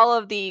for all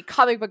of the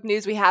comic book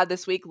news we had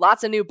this week.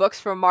 Lots of new books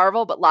from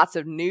Marvel, but lots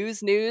of news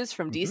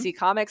from DC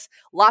Comics.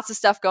 Lots of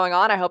stuff going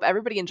on. I hope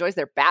everybody enjoys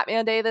their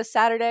Batman Day this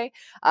Saturday.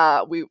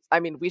 We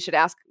should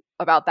ask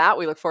about that.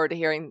 We look forward to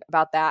hearing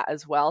about that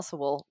as well. So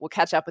we'll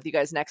catch up with you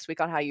guys next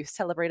week on how you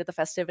celebrated the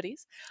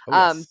festivities.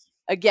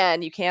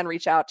 Again, you can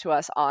reach out to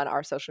us on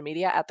our social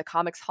media at The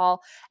Comics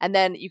Hall. And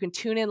then you can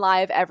tune in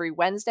live every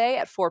Wednesday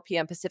at 4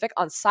 p.m. Pacific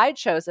on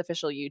Sideshow's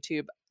official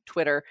YouTube,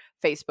 Twitter,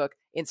 Facebook,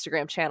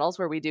 Instagram channels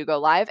where we do go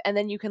live. And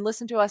then you can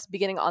listen to us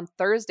beginning on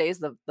Thursdays,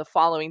 the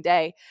following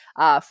day,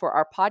 for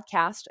our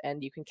podcast.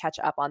 And you can catch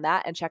up on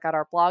that and check out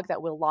our blog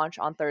that will launch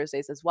on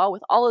Thursdays as well,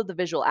 with all of the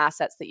visual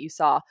assets that you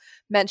saw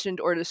mentioned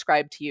or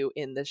described to you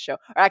in this show.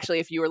 Or actually,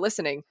 if you were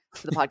listening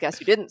to the podcast,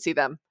 you didn't see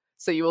them.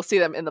 So you will see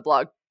them in the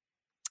blog.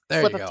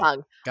 There Slip you of go.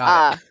 tongue.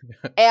 Got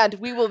it. And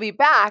we will be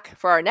back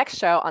for our next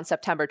show on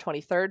September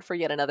 23rd for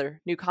yet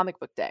another new comic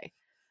book day.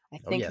 I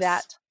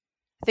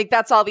think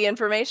that's all the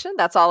information.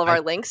 That's all of our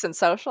links and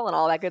social and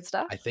all that good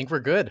stuff. I think we're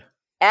good.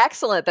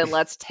 Excellent. Then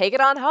let's take it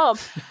on home.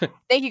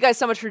 Thank you guys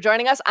so much for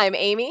joining us. I'm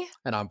Amy.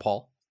 And I'm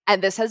Paul.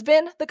 And this has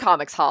been The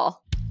Comics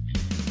Hall.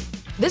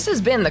 This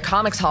has been The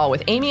Comics Hall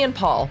with Amy and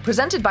Paul,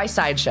 presented by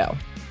Sideshow.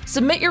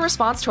 Submit your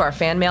response to our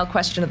fan mail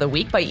question of the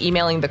week by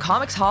emailing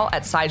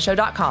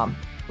thecomicshall@sideshow.com.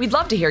 We'd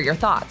love to hear your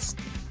thoughts.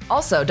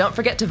 Also, don't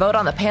forget to vote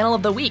on the Panel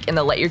of the Week in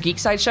the Let Your Geek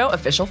Sideshow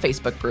official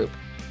Facebook group.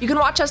 You can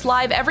watch us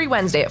live every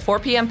Wednesday at 4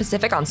 p.m.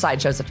 Pacific on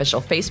Sideshow's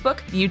official Facebook,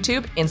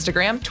 YouTube,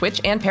 Instagram,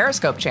 Twitch, and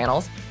Periscope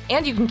channels.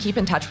 And you can keep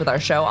in touch with our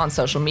show on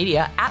social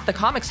media at The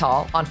Comics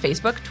Hall on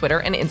Facebook, Twitter,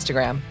 and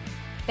Instagram.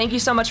 Thank you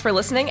so much for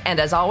listening, and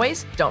as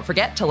always, don't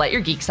forget to let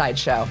your geek side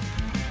show.